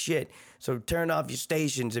fucking shit. So turn off your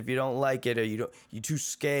stations if you don't like it, or you're too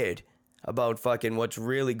scared about fucking what's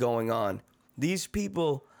really going on. These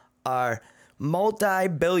people are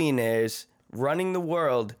multi-billionaires running the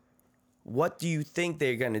world. What do you think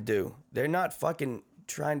they're gonna do? They're not fucking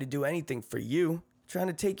trying to do anything for you. Trying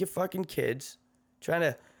to take your fucking kids. Trying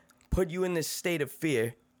to put you in this state of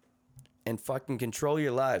fear and fucking control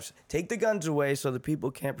your lives. Take the guns away so the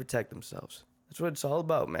people can't protect themselves. That's what it's all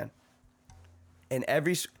about, man. And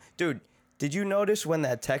dude, did you notice when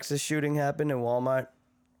that Texas shooting happened in Walmart?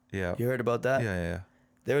 Yeah. You heard about that? Yeah.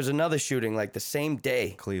 There was another shooting like the same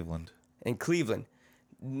day Cleveland. in Cleveland.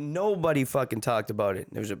 Nobody fucking talked about it.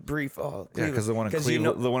 There was a brief, Yeah, because the one in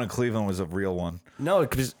Cleveland, the one in Cleveland was a real one. No,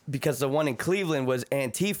 because the one in Cleveland was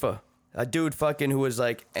Antifa. A dude fucking who was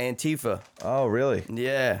like Antifa. Oh, really?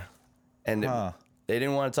 Yeah. And Huh. they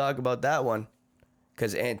didn't want to talk about that one.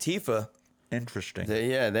 Because Antifa, Interesting.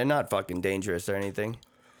 they're not fucking dangerous or anything.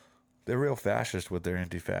 They're real fascist with their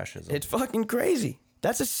anti-fascism. It's fucking crazy.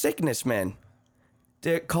 That's a sickness, man.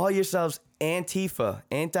 To call yourselves Antifa,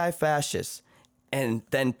 anti-fascists, and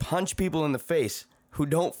then punch people in the face who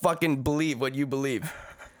don't fucking believe what you believe.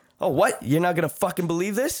 Oh, what? You're not gonna fucking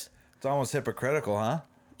believe this? It's almost hypocritical, huh?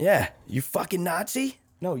 Yeah, you fucking Nazi?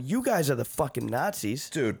 No, you guys are the fucking Nazis.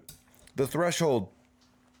 Dude, the threshold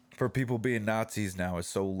for people being Nazis now is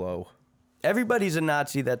so low. Everybody's a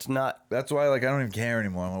Nazi that's not. That's why, like, I don't even care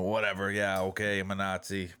anymore. I'm like, whatever. Yeah, okay, I'm a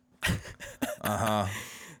Nazi.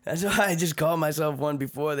 That's why I just call myself one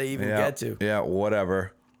before they even get to. Yeah,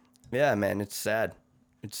 whatever. Yeah, man, it's sad.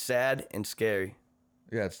 It's sad and scary.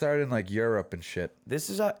 Yeah, it started in, like, Europe and shit. This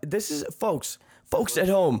is folks at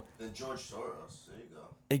home. And George Soros. There you go.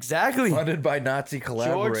 Exactly. Funded by Nazi George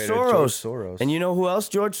collaborator Soros. And you know who else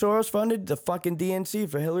George Soros funded? The fucking DNC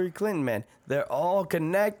for Hillary Clinton, man. They're all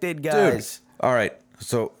connected, guys. Dude. All right.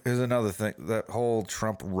 So here's another thing. That whole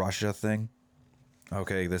Trump-Russia thing.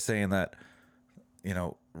 Okay, they're saying that, you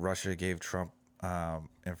know, Russia gave Trump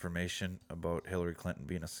information about Hillary Clinton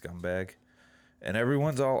being a scumbag. And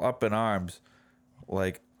everyone's all up in arms.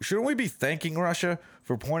 Like, shouldn't we be thanking Russia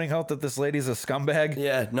for pointing out that this lady's a scumbag?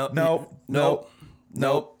 Yeah, No,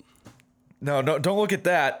 don't look at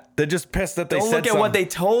that. They're just pissed that they Don't said look at something. what they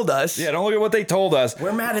told us. Yeah, don't look at what they told us.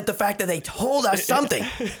 We're mad at the fact that they told us something.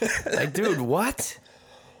 Like, dude, what?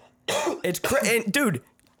 It's and dude,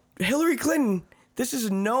 Hillary Clinton, this is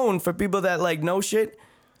known for people that like know shit.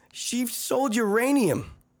 She sold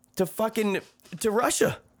uranium to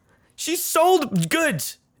Russia. She sold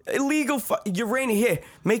goods, illegal uranium. Here,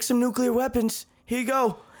 make some nuclear weapons. Here you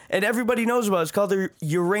go. And everybody knows about it. It's called the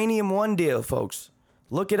Uranium One deal, folks.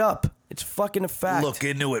 Look it up. It's fucking a fact. Look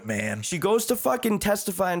into it, man. She goes to fucking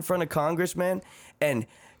testify in front of Congress, man, and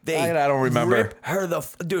they I don't remember. rip her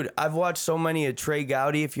dude. I've watched so many of Trey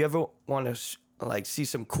Gowdy. If you ever want to like see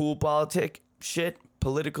some cool political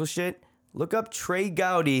shit, look up Trey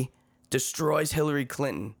Gowdy destroys Hillary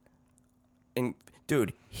Clinton. And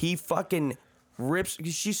dude, he fucking rips.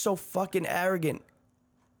 She's so fucking arrogant.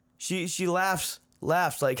 She laughs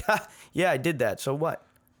like, ha, yeah, I did that. So what?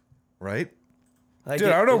 Right? Like, Dude,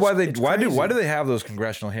 I don't know why it's why do crazy. they have those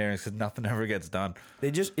congressional hearings? Because nothing ever gets done.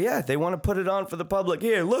 They just, they want to put it on for the public.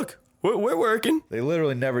 Here, look, we're working. They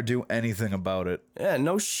literally never do anything about it. Yeah,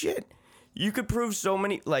 no shit. You could prove so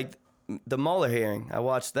many, like the Mueller hearing. I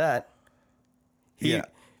watched that. He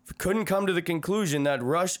couldn't come to the conclusion that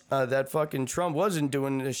that fucking Trump wasn't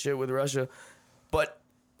doing this shit with Russia. But,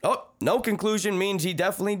 no conclusion means he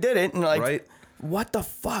definitely did it. And like, Right. What the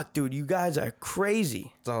fuck, dude? You guys are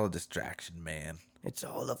crazy. It's all a distraction, man. It's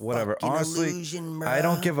all a Whatever. fucking Honestly, illusion, bro. I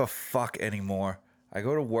don't give a fuck anymore. I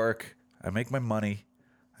go to work. I make my money.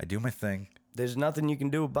 I do my thing. There's nothing you can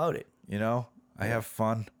do about it. You know, I have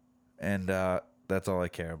fun, and that's all I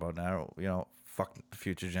care about now. You know, fuck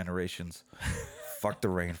future generations. Fuck the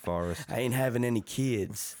rainforest. I ain't having any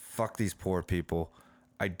kids. Fuck these poor people.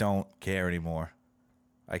 I don't care anymore.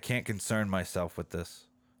 I can't concern myself with this.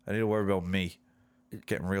 I need to worry about me.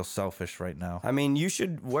 Getting real selfish right now. I mean, you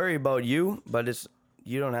should worry about you, but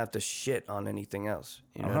you don't have to shit on anything else.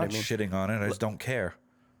 You know I'm what not I mean? shitting on it. I just don't care.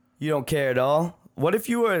 You don't care at all? What if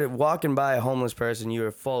you were walking by a homeless person, you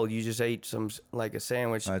were full, you just ate like a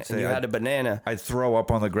sandwich, I'd and say you had a banana? I'd throw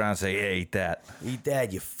up on the ground and say, hey, eat that. Eat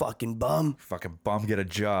that, you fucking bum. Fucking bum, get a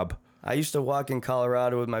job. I used to walk in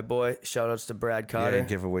Colorado with my boy. Shout-outs to Brad Carter. Yeah,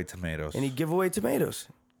 give away tomatoes. And he'd give away tomatoes.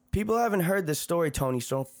 People haven't heard this story, Tony,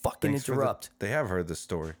 so don't fucking Thanks for interrupt. They have heard this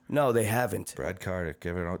story. No, they haven't. Brad Carter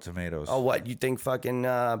giving out tomatoes. Oh, what? You think fucking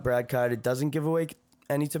Brad Carter doesn't give away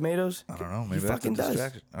any tomatoes? I don't know. He Maybe that's a fucking does.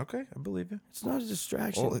 distraction. Okay, I believe you. It's not a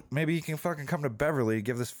distraction. Well, maybe he can fucking come to Beverly and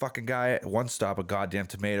give this fucking guy at One Stop a goddamn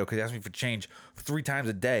tomato because he asks me for change 3 times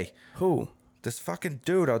a day. Who? This fucking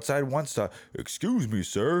dude outside One Stop. Excuse me,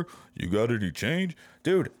 sir. You got any change?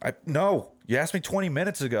 Dude, no. You asked me 20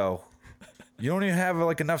 minutes ago. You don't even have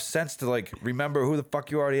like enough sense to like remember who the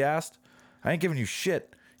fuck you already asked. I ain't giving you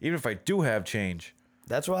shit, even if I do have change.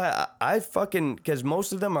 That's why I fucking, because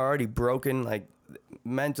most of them are already broken, like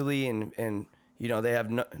mentally, and you know, they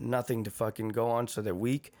have nothing to fucking go on, so they're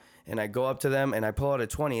weak. And I go up to them and I pull out a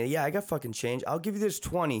 20. Yeah, I got fucking change. I'll give you this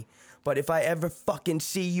 20. But if I ever fucking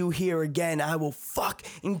see you here again, I will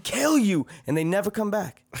fucking kill you. And they never come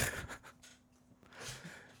back.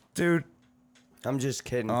 Dude, I'm just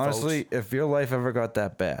kidding, honestly, folks. if your life ever got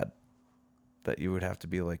that bad that you would have to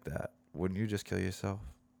be like that, wouldn't you just kill yourself?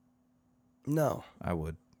 No. I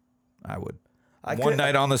would. One could-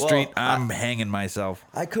 night on the well, street, I'm hanging myself.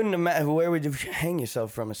 I couldn't imagine. Where would you hang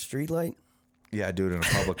yourself from? A streetlight? Yeah, I do it in a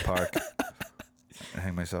public park. I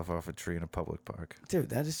hang myself off a tree in a public park. Dude,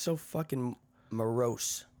 that is so fucking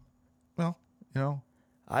morose. Well, you know,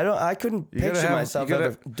 I couldn't You gotta picture have- myself you gotta-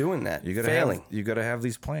 ever doing that. you gotta Failing. you gotta have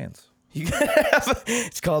these plans. You gotta have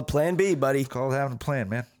it's called Plan B, buddy. It's called having a plan,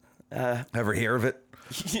 man. Ever hear of it?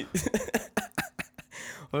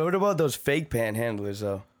 What about those fake panhandlers,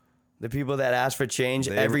 though? The people that ask for change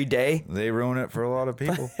every day, They ruin it for a lot of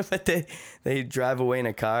people. but they drive away in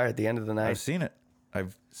a car at the end of the I've night. seen it.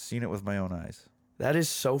 I've seen it with my own eyes. That is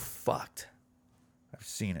so fucked. I've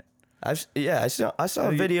seen it. I saw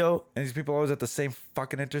a video. And these people always at the same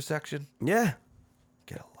fucking intersection. Yeah,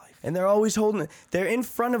 Get a life. and they're always holding. They're in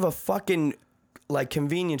front of a fucking like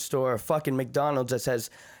convenience store or fucking McDonald's that says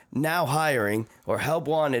now hiring or help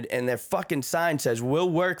wanted, and their fucking sign says we'll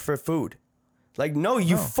work for food. Like, no,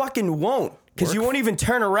 you fucking won't, because you Work- won't even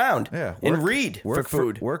turn around Yeah. and read for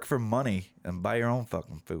food. Work for money and buy your own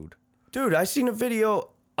fucking food. Dude, I seen a video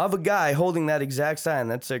of a guy holding that exact sign.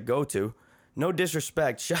 That's their go-to. No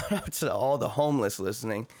disrespect. Shout out to all the homeless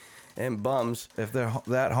listening and bums. If they're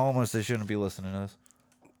that homeless, they shouldn't be listening to this.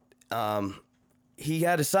 He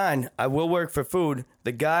had a sign, I will work for food.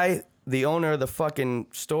 The guy, the owner of the fucking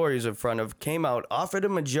store he's in front of, came out, offered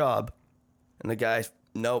him a job. And the guy,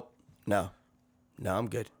 nope, no, I'm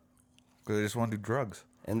good. Because they just want to do drugs.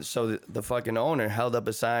 And so the fucking owner held up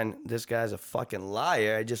a sign, this guy's a fucking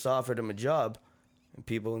liar. I just offered him a job. And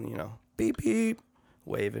people, you know, beep, beep,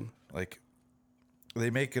 waving. Like,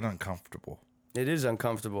 they make it uncomfortable. It is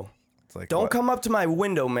uncomfortable. It's like, Don't what? come up to my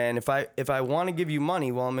window, man. If I want to give you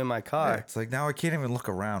money while I'm in my Yeah, car, it's like now I can't even look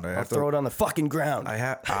around. I I'll have to throw it on the fucking ground.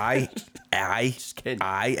 Just kidding.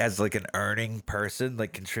 I as like an earning person,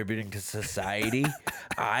 like contributing to society,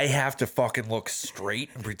 I have to fucking look straight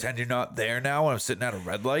and pretend you're not there now when I'm sitting at a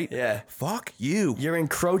red light. Yeah. Fuck you. You're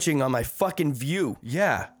encroaching on my fucking view.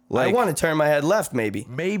 Yeah. I Like want to turn my head left, maybe.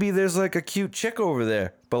 maybe there's like a cute chick over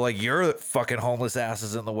there, but like your fucking homeless ass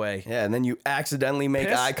is in the way. Yeah, and then you accidentally make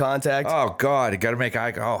Piss. eye contact. Oh God, you gotta make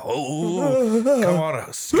eye contact. Come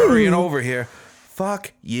on, scurrying over here.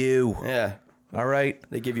 Fuck you. Yeah, All right.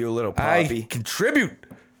 they give you a little I poppy. contribute.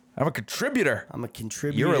 I'm a contributor. I'm a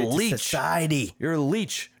contributor You're a to leech. society. You're a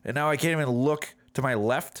leech, and now I can't even look to my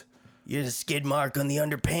left. You're the skid mark on the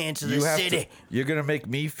underpants of the You have city. to. You're gonna make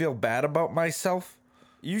me feel bad about myself.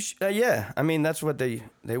 Yeah, I mean, that's what they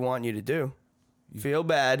want you to do. Feel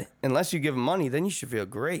bad. Unless you give them money, then you should feel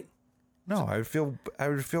great. No, I would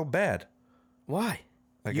feel bad. Why?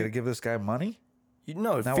 I gotta give this guy money. You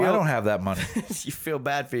know, Now I don't have that money. You feel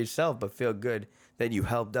bad for yourself, but feel good that you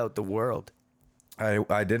helped out the world.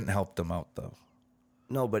 I didn't help them out though.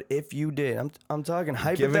 No, but if you did, I'm talking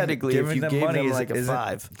hypothetically, Giving if you them gave money them is- like a isn't-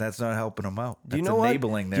 5. That's not helping them out. That's you know what?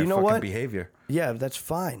 enabling Do their you know fucking what? behavior. Yeah, that's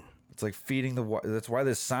fine. It's like feeding the. That's why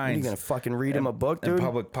there's Are signs. you gonna fucking read him a book, in dude?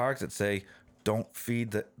 public parks that say, "Don't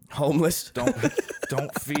feed the Homeless.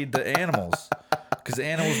 don't feed the animals." Because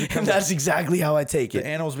animals become And that's exactly how I take the it.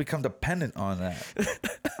 animals become dependent on that.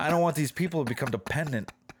 I don't want these people to become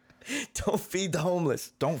dependent. Don't feed the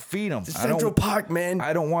homeless. Don't feed them. It's Central Park, man.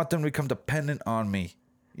 I don't want them to become dependent on me.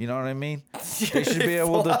 You know what I mean? They should be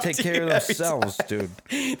able to take care of themselves, dude.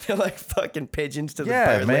 They're like fucking pigeons to the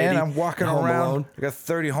Yeah, bird man. lady. I'm walking Home around. Alone. I got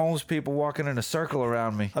 30 homeless people walking in a circle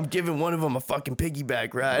around me. I'm giving one of them a fucking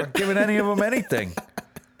piggyback I'm ride. not giving any of them anything.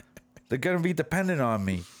 They're gonna be dependent on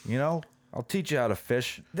me. You know? I'll teach you how to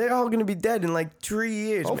fish. They're all gonna be dead in like 3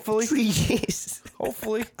 years. man. Hopefully. 3 years.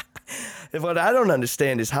 Hopefully. What I don't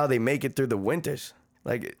understand is how they make it through the winters.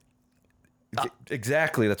 Like,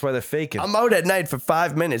 Exactly. That's why they're faking. I'm out at night for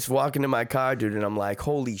 5 minutes walking in my car, dude, and I'm like,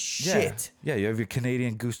 holy shit. Yeah, you have your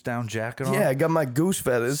Canadian goose down jacket on. Yeah, I got my goose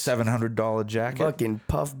feathers. $700 jacket. Fucking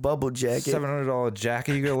puff bubble jacket. $700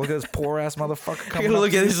 jacket. You gotta look at this poor ass motherfucker I coming gotta up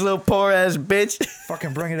look to at you. this little poor ass bitch.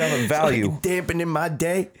 Fucking bring it down the value. Fucking dampening my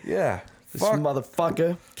day. Yeah. This Fuck.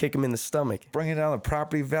 motherfucker. Kick him in the stomach. Bring it down the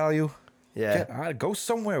property value. Yeah. Go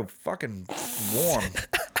somewhere fucking warm.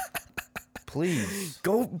 Please.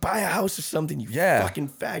 Go buy a house or something, you Yeah. fucking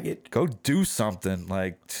faggot. Go do something.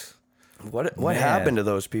 Like, What Man. happened to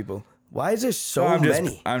those people? Why is there so I'm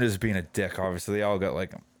many? just being a dick. Obviously, they all got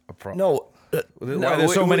like a problem. No. Why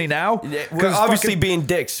there's so many now? Yeah, we're 'Cause obviously fucking- being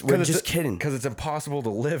dicks. We're just kidding. Because it's impossible to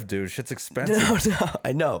live, dude. Shit's expensive. No,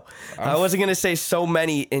 I know. I wasn't gonna say so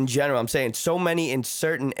many in general. I'm saying so many in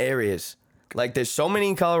certain areas. Like there's so many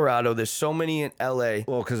in Colorado. There's so many in LA.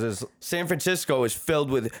 Well, because there's San Francisco is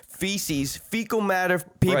filled with feces, fecal matter.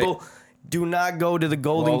 People Right. do not go to the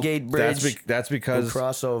Golden well, Gate Bridge. That's because and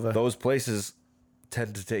cross over. those places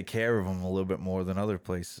tend to take care of them a little bit more than other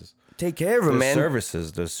places. Take care of them, The man.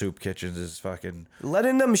 services, the soup kitchens is fucking.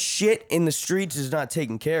 Letting them shit in the streets is not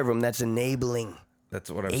taking care of them. That's enabling. That's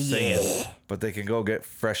what I'm saying. But they can go get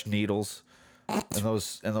fresh needles in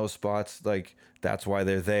those spots. Like that's why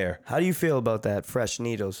they're there. How do you feel about that? Fresh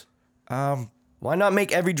needles. Why not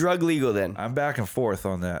make every drug legal then? I'm back and forth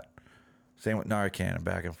on that. Same with Narcan. I'm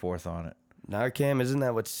back and forth on it. Narcan, isn't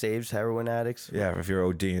that what saves heroin addicts? Yeah, if you're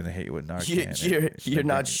ODing, they hate you with Narcan. You're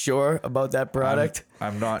not sure about that product?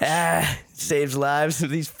 I'm not. Saves lives of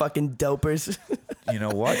these fucking dopers. You know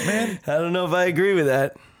what, man? I don't know if I agree with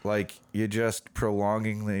that. Like you're just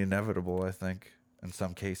prolonging the inevitable. I think in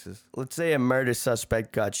some cases. Let's say a murder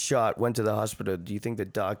suspect got shot, went to the hospital. Do you think the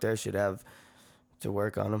doctor should have to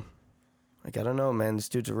work on him? Like, I don't know, man. This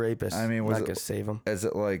dude's a rapist. I mean, I'm was not it- going to save him. Is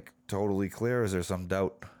it like totally clear? Or is there some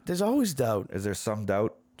doubt? There's always doubt. Is there some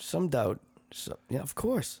doubt? Some doubt. Yeah, of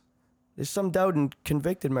course. There's some doubt in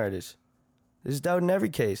convicted murders. There's doubt in every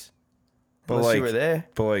case. But Unless you like, were there.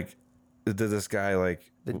 But like, did this guy like?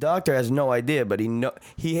 The doctor has no idea, but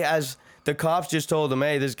he has. The cops just told him,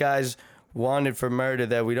 "Hey, this guy's wanted for murder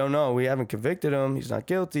that we don't know. We haven't convicted him. He's not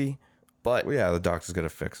guilty." But Well, yeah, the doctor's gonna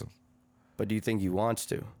fix him. do you think he wants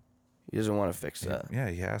to? He doesn't want to fix that. Yeah,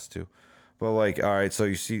 he has to. But like, all right, so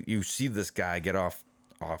you see this guy get off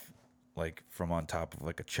like from on top of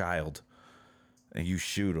like a child, and you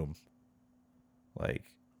shoot him. Like,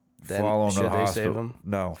 Then follow him to should the they hospital. save him?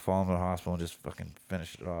 No, follow him to the hospital and just fucking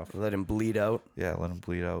finish it off. Let him bleed out. Yeah, let him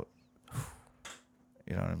bleed out.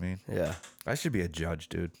 You know what I mean? Yeah, I should be a judge,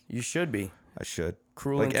 dude. you should be. I should.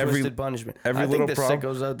 Cruel and twisted punishment. Every I little think the problem.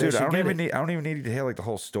 sickos out there Dude, should get it. I don't even need to hear like the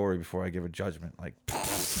whole story before I give a judgment. Like,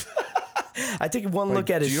 I take one look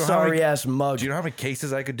at do his you know how many- sorry ass mug. do you know how many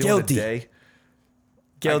cases I could do Guilty. in a day?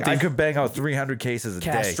 Guilty. I could bang out 300 cases a day.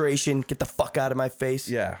 Castration. Get the fuck out of my face.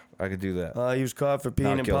 Yeah, I could do that. He was caught for peeing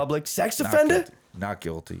Not in guilty. public. Sex Not offender. guilty. Not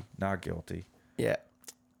guilty. Not guilty. Yeah.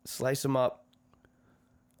 Slice him up.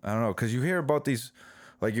 I don't know, because you hear about these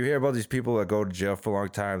people that go to jail for a long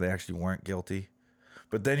time. They actually weren't guilty.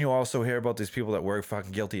 But then you also hear about these people that were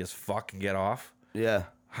fucking guilty as fuck and get off. Yeah.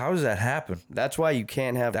 How does that happen? That's why you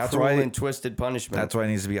can't have That's cruel why- and twisted punishment. That's why it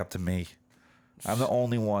needs to be up to me. I'm the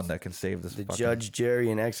only one that can save this. the fucking, judge, jury,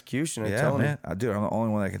 and executioner. Yeah, Tony. man. Dude, I'm the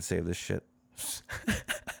only one that can save this shit.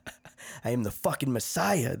 I am the fucking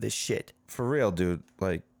messiah of this shit. For real, dude.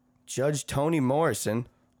 Like, Judge Tony Morrison.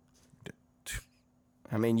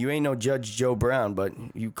 I mean, you ain't no Judge Joe Brown, but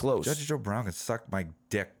you close. Judge Joe Brown can suck my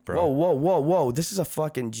dick, bro. Whoa, whoa, whoa, whoa. This is a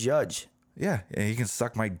fucking judge. Yeah, he can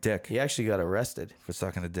suck my dick He actually got arrested. for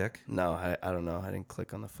sucking a dick. No, I don't know. I didn't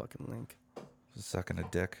click on the fucking link. For sucking a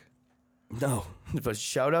dick. No, but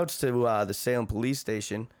shout outs to the Salem Police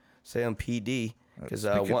Station, Salem PD, because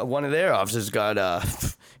one of their officers got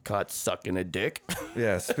caught sucking a dick.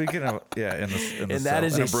 Yeah, speaking of, yeah, in the And cell, that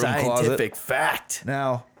is in a broom scientific closet. fact.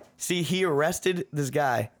 Now, See, he arrested this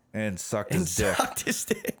guy and sucked and his dick. sucked his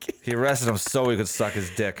dick. He arrested him so he could suck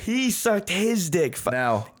his dick. He sucked his dick.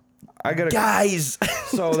 Now, I gotta. Guys.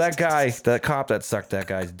 So that guy, that cop that sucked that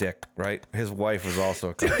guy's dick, right? His wife was also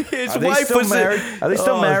a cop. His Are they wife still was married? Are they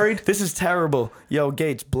still married? This is terrible. Yo,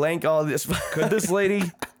 Gates, blank all this. Could this lady's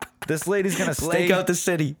gonna blank stay? out the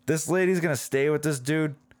city. This lady's gonna stay with this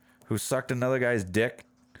dude who sucked another guy's dick.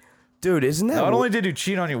 Dude, isn't that Not only did you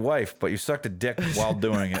cheat on your wife, but you sucked a dick while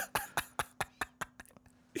doing it.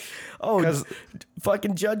 Oh, 'Cause-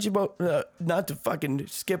 fucking Judge not to fucking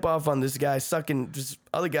skip off on this guy sucking this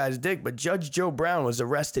other guy's dick, but Judge Joe Brown was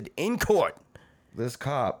arrested in court. This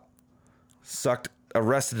cop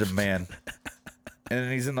arrested a man, and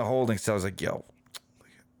then he's in the holding cell. I was like, yo,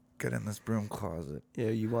 get in this broom closet. Yeah,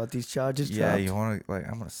 you want these charges Yeah, dropped? you want to, like,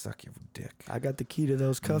 I'm going to suck your dick. I got the key to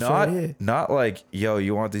those cuffs right here. Not like, yo,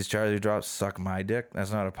 you want these charges dropped? Suck my dick.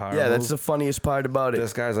 That's not a power Yeah, that's move. the funniest part about it.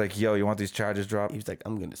 This guy's like, yo, you want these charges dropped? He was like,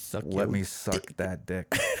 I'm gonna suck Let your me suck that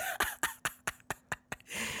dick.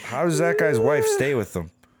 How does that guy's wife stay with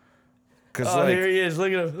him? Because Oh, here he is.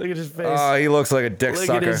 Look at him. Look at his face. oh, he looks like a dick Look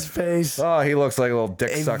sucker. at his face. Oh, he looks like a little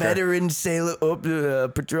dick A sucker. veteran sailor,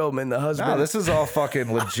 patrolman, the husband. No, this is all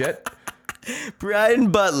fucking legit.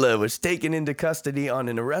 Brian Butler was taken into custody on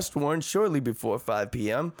an arrest warrant shortly before 5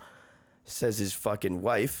 p.m., says his fucking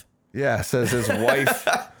wife. Yeah, says his wife,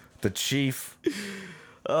 the chief.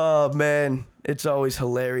 Oh, man. It's always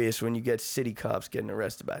hilarious when you get city cops getting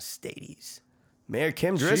arrested by stadies. Mayor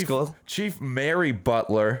Kim Driscoll Chief Mary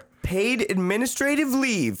Butler. paid administrative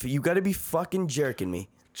leave. You got to be fucking jerking me.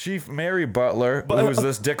 Chief Mary Butler, who was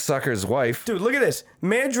this dick sucker's wife. Dude, look at this.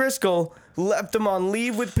 Mayor Driscoll left him on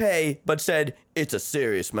leave with pay, but said, it's a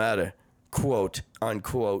serious matter. Quote,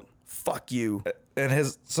 unquote. Fuck you. And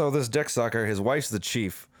this dick sucker, his wife's the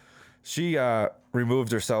chief. She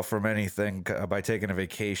removed herself from anything by taking a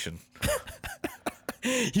vacation.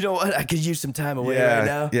 You know what? I could use some time away Yeah, right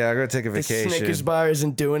now. yeah, I'm gonna take a The vacation. Snickers bar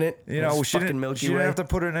isn't doing it. You know, This she fucking didn't, Milky she didn't Way. have to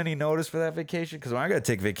put in any notice for that vacation because when I gotta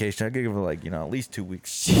take vacation, I gotta give her like, at least 2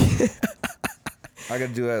 weeks. I gotta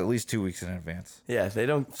do that at least 2 weeks in advance. Yeah, they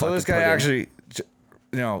don't. So this fucking guy put in-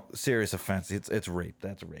 actually, serious offense. It's rape.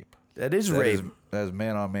 That's rape. That is rape. That is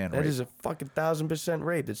man on man rape. That is a fucking 1000%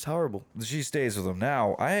 rape. It's horrible. She stays with him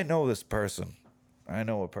now. I know this person. I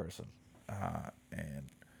know a person, and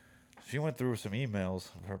she went through some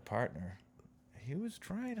emails of her partner. He was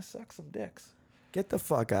trying to suck some dicks. Get the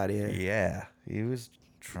fuck out of here. Yeah, he was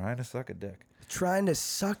trying to suck a dick. Trying to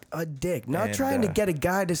suck a dick, not And, trying to get a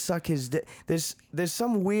guy to suck his dick. There's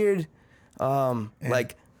some weird,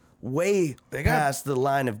 like way They got- past the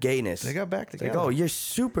line of gayness. They got back It's together. like, oh, you're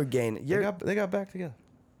super gay. They got back together.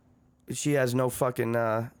 She has no fucking.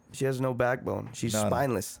 She has no backbone. She's None.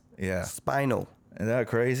 spineless. Yeah. Spinal. Isn't that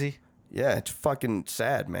crazy? Yeah, it's fucking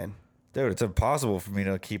sad, man. Dude, it's impossible for me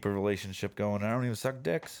to keep a relationship going. I don't even suck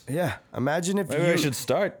dicks. Yeah, imagine if Maybe I should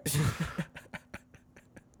start.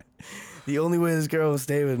 The only way this girl will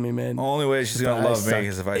stay with me, man. Only way she's gonna If I love me suck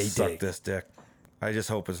is if I a suck dick. this dick. I just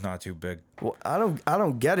hope it's not too big. Well, I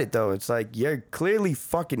don't get it though. It's like you're clearly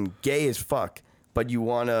fucking gay as fuck, but you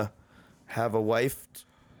wanna have a wife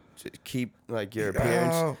to keep like your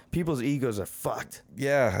appearance. Oh. People's egos are fucked.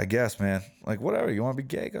 Yeah, I guess, man. Like, whatever. You want to be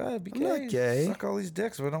gay? Go ahead, be I'm gay. not gay. Suck all these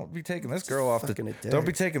dicks, but don't be taking this girl off fucking a the. dick. Don't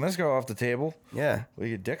be taking this girl off the table. Yeah, With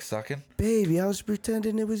your dick sucking. baby, I was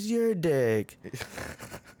pretending it was your dick.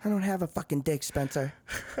 I don't have a fucking dick, Spencer.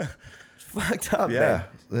 It's fucked up, man.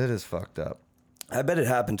 it is fucked up. I bet it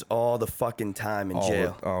happens all the fucking time in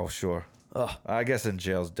jail. Oh, sure. Ugh. I guess in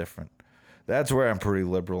jail's different. That's where I'm pretty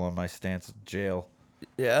liberal on my stance. Jail.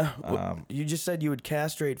 Yeah. You just said you would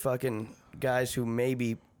castrate fucking guys who may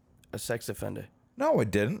be a sex offender. No, I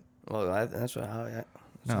didn't. Well, that's how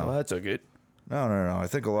No. I took it. No. I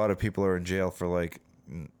think a lot of people are in jail for like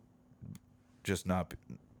just not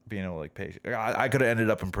being able to like pay. I could have ended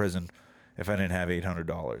up in prison if I didn't have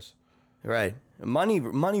 $800. Right. Money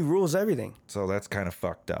rules everything. So that's kind of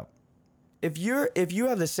fucked up. If you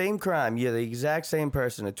have the same crime, you're the exact same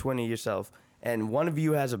person, a twin of yourself, and one of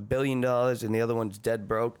you has $1 billion and the other one's dead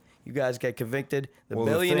broke, you guys get convicted. The Well,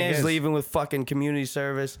 the thing billionaire's is- leaving with fucking community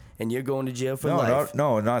service, and you're going to jail for life.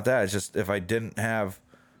 No, not that. It's just if I didn't have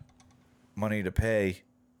money to pay,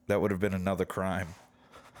 that would have been another crime.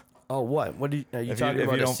 Oh, what? What are you If talking if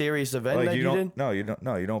about? A don't- serious event like that you don't, did? No, you don't.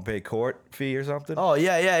 No, you don't pay court fee or something. Oh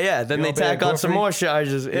yeah. Then You they don't pay a tack on court some fee? more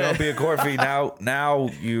charges. You Yeah. don't pay a court fee now. Now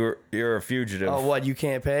you're a fugitive. Oh, what? You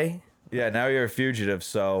can't pay? Yeah, now you're a fugitive.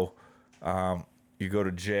 So, you go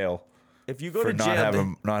to jail If you go for to not jail,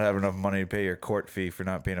 having enough money to pay your court fee for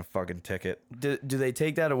not paying a fucking ticket. do they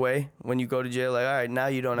take that away when you go to jail? Like, all right, now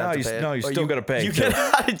you don't have to pay. it? No, you Or still gotta pay. You too. get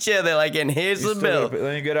out of jail. They're like, and here's You the still bill. gotta pay.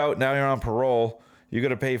 Then you get out. Now you're on parole. You got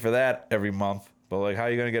to pay for that every month. But like, how are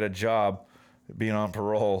you gonna get a job being on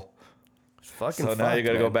parole? It's fucking So now you fucked,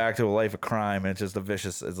 got to go man. back to a life of crime, and it's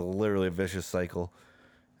literally a vicious cycle,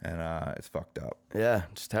 and it's fucked up. Yeah,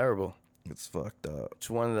 it's terrible. It's fucked up. It's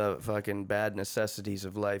one of the fucking bad necessities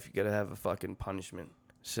of life. You gotta have a fucking punishment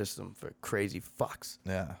system for crazy fucks.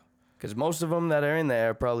 Yeah. Because most of them that are in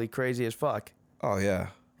there are probably crazy as fuck. Oh yeah.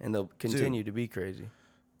 And they'll continue to be crazy.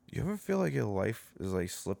 You ever feel like your life is like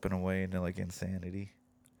slipping away into like insanity?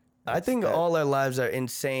 I think all our lives are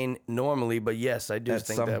insane normally, but yes, I do At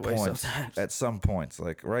think some that way points, sometimes. at some points,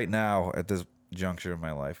 like right now at this juncture in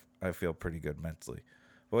my life, I feel pretty good mentally.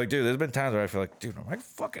 But like, dude, there's been times where I feel like, dude, am I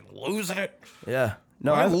fucking losing it? Yeah.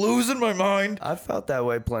 No, Am I losing my mind? I've felt that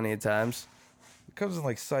way plenty of times. It comes in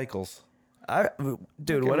like cycles. Dude,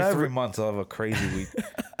 Every whatever. 3 months, I'll have a crazy week.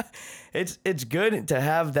 It's good to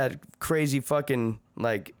have that crazy fucking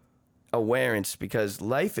like awareness because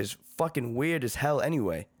life is fucking weird as hell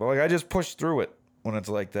anyway. But like, I just push through it when it's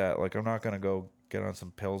like that. Like, I'm not gonna go get on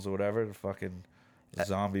some pills or whatever to fucking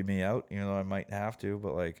zombie me out, even though I might have to.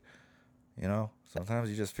 But like, you know, sometimes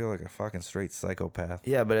you just feel like a fucking straight psychopath.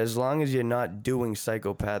 Yeah, but as long as you're not doing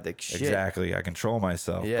psychopathic shit. Exactly. I control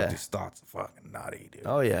myself. Yeah. But these thoughts are fucking nutty, dude.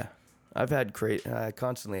 Oh yeah, I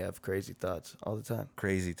constantly have crazy thoughts all the time.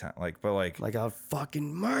 Crazy time. Like, but like, Like I'll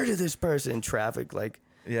fucking murder this person in traffic. Like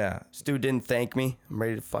yeah. this dude didn't thank me. I'm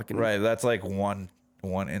ready to fucking Right. That's like one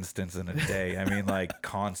instance in a day. I mean, like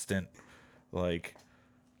constant, like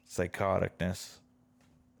psychoticness.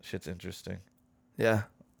 Shit's interesting. Yeah,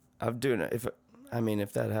 I'm doing it.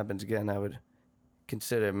 If that happens again, I would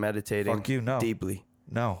consider meditating. Fuck you, no. Deeply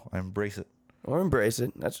No, I embrace it. or embrace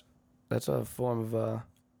it. That's a form of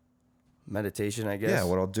meditation, I guess. Yeah,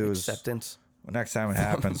 what I'll do is- acceptance. Next time it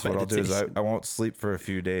happens, what I'll do is I Meditation. won't sleep for a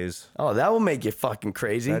few days. Oh, that will make you fucking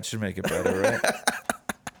crazy. That should make it better, right?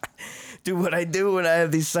 Dude, what I do when I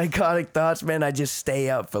have these psychotic thoughts, man, I just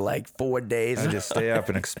stay up for like 4 days. I just stay up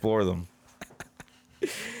and explore them,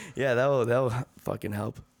 Yeah, that'll fucking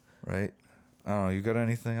help. right? I don't know. You got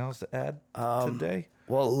anything else to add today?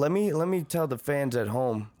 Well, let me tell the fans at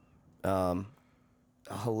home, a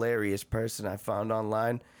hilarious person I found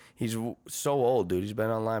online. He's so old, dude. He's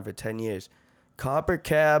been online for 10 years. Copper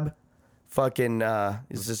Cab, fucking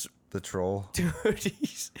is this The troll. dude?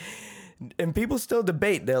 And people still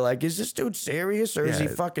debate. They're like, is this dude serious or is he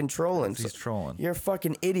Yeah, fucking trolling? He's trolling. You're a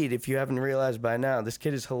fucking idiot if you haven't realized by now. This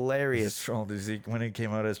kid is He's hilarious. trolling. When he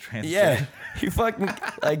came out as transgender. Yeah, he fucking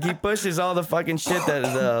like he pushes all the fucking shit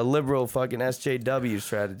that the liberal fucking SJWs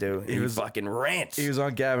try to do. He was fucking rants. He was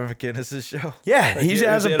on Gavin McInnes' show. Yeah, he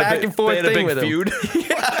has a back and forth they had a thing big with him.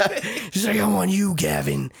 feud. He's like, I want you,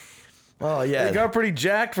 Gavin. Oh yeah, He got pretty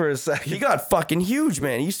jacked for a second. he got fucking huge,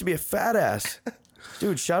 man. He used to be a fat ass.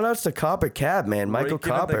 Dude, shout outs to Copper Cab, man. Michael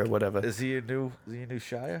Breaking in Copper, the- whatever. Is he a new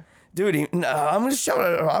Shia? Dude, I'm gonna shout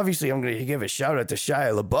out. Obviously, I'm gonna give a shout out to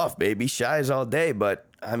Shia LaBeouf, baby. Shia's all day, but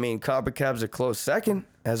I mean, Copper Cab's a close second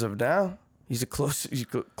as of now. He's a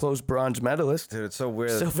close bronze medalist, Dude, it's so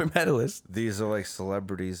weird. silver medalist. These are like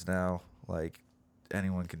celebrities now. Like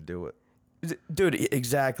anyone can do it. Dude,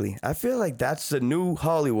 exactly. I feel like that's the new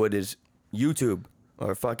Hollywood is YouTube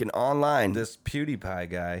or fucking online. This PewDiePie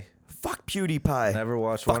guy. Fuck PewDiePie. Never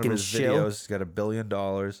watched one of Fucking his shill. videos. He's got $1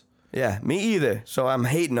 billion. Yeah, me either. So I'm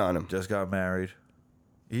hating on him. Just got married.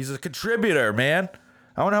 He's a contributor, man.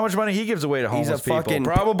 I wonder how much money he gives away to He's a homeless people. fucking-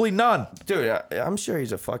 Probably none. Dude, I'm sure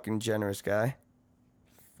he's a fucking generous guy.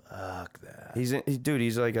 Fuck that. He's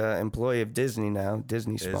like an employee of Disney now.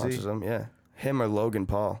 Disney he? sponsors him. Yeah, him or Logan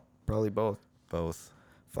Paul, probably both. Both.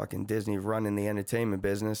 Fucking Disney running the entertainment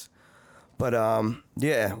business. But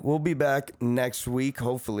yeah, we'll be back next week,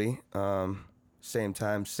 hopefully. Same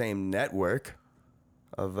time, same network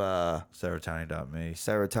of Serotonin.me.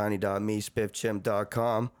 Serotonin.me,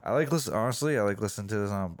 spiffchimp.com. I like listen. Honestly, I like listening to this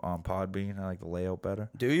on Podbean. I like the layout better.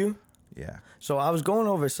 Do you? Yeah. So I was going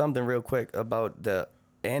over something real quick about the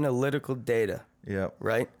analytical data, Yep.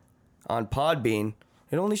 right? On Podbean,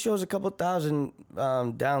 it only shows a couple thousand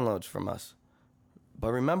downloads from us.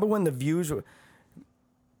 But remember when the views were...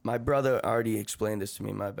 My brother already explained this to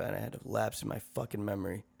me. My bad. I had a lapse in my fucking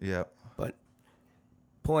memory. Yep. But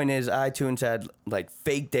point is, iTunes had like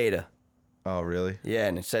fake data. Oh, really? Yeah,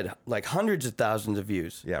 and it said like hundreds of thousands of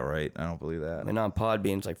views. Yeah, right. I don't believe that. And on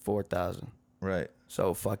Podbean, it's like 4,000. Right.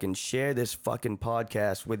 So fucking share this fucking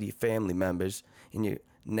podcast with your family members and your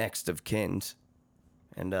next of kins.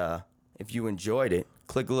 And if you enjoyed it,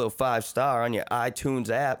 click a little 5-star on your iTunes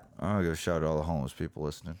app. I'm gonna go shout out all the homeless people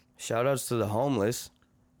listening. Shout outs to the homeless.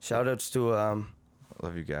 Shout outs to I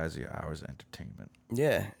love you guys. Your hours of entertainment.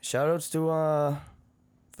 yeah. Shout outs to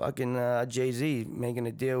fucking Jay-Z making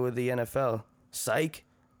a deal with the NFL. Psych.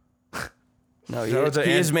 No, Shout out to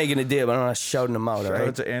he is An- making a deal, but I'm not shouting him out, all Shout right?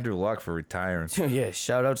 out to Andrew Luck for retiring. Yeah,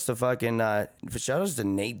 shout outs to fucking, shout outs to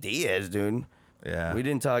Nate Diaz, dude. Yeah. We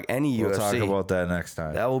didn't talk any We'll UFC. talk about that next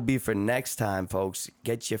time. That will be for next time, folks.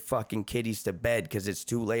 Get your fucking kiddies to bed because it's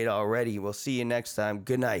too late already. We'll see you next time.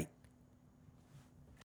 Good night.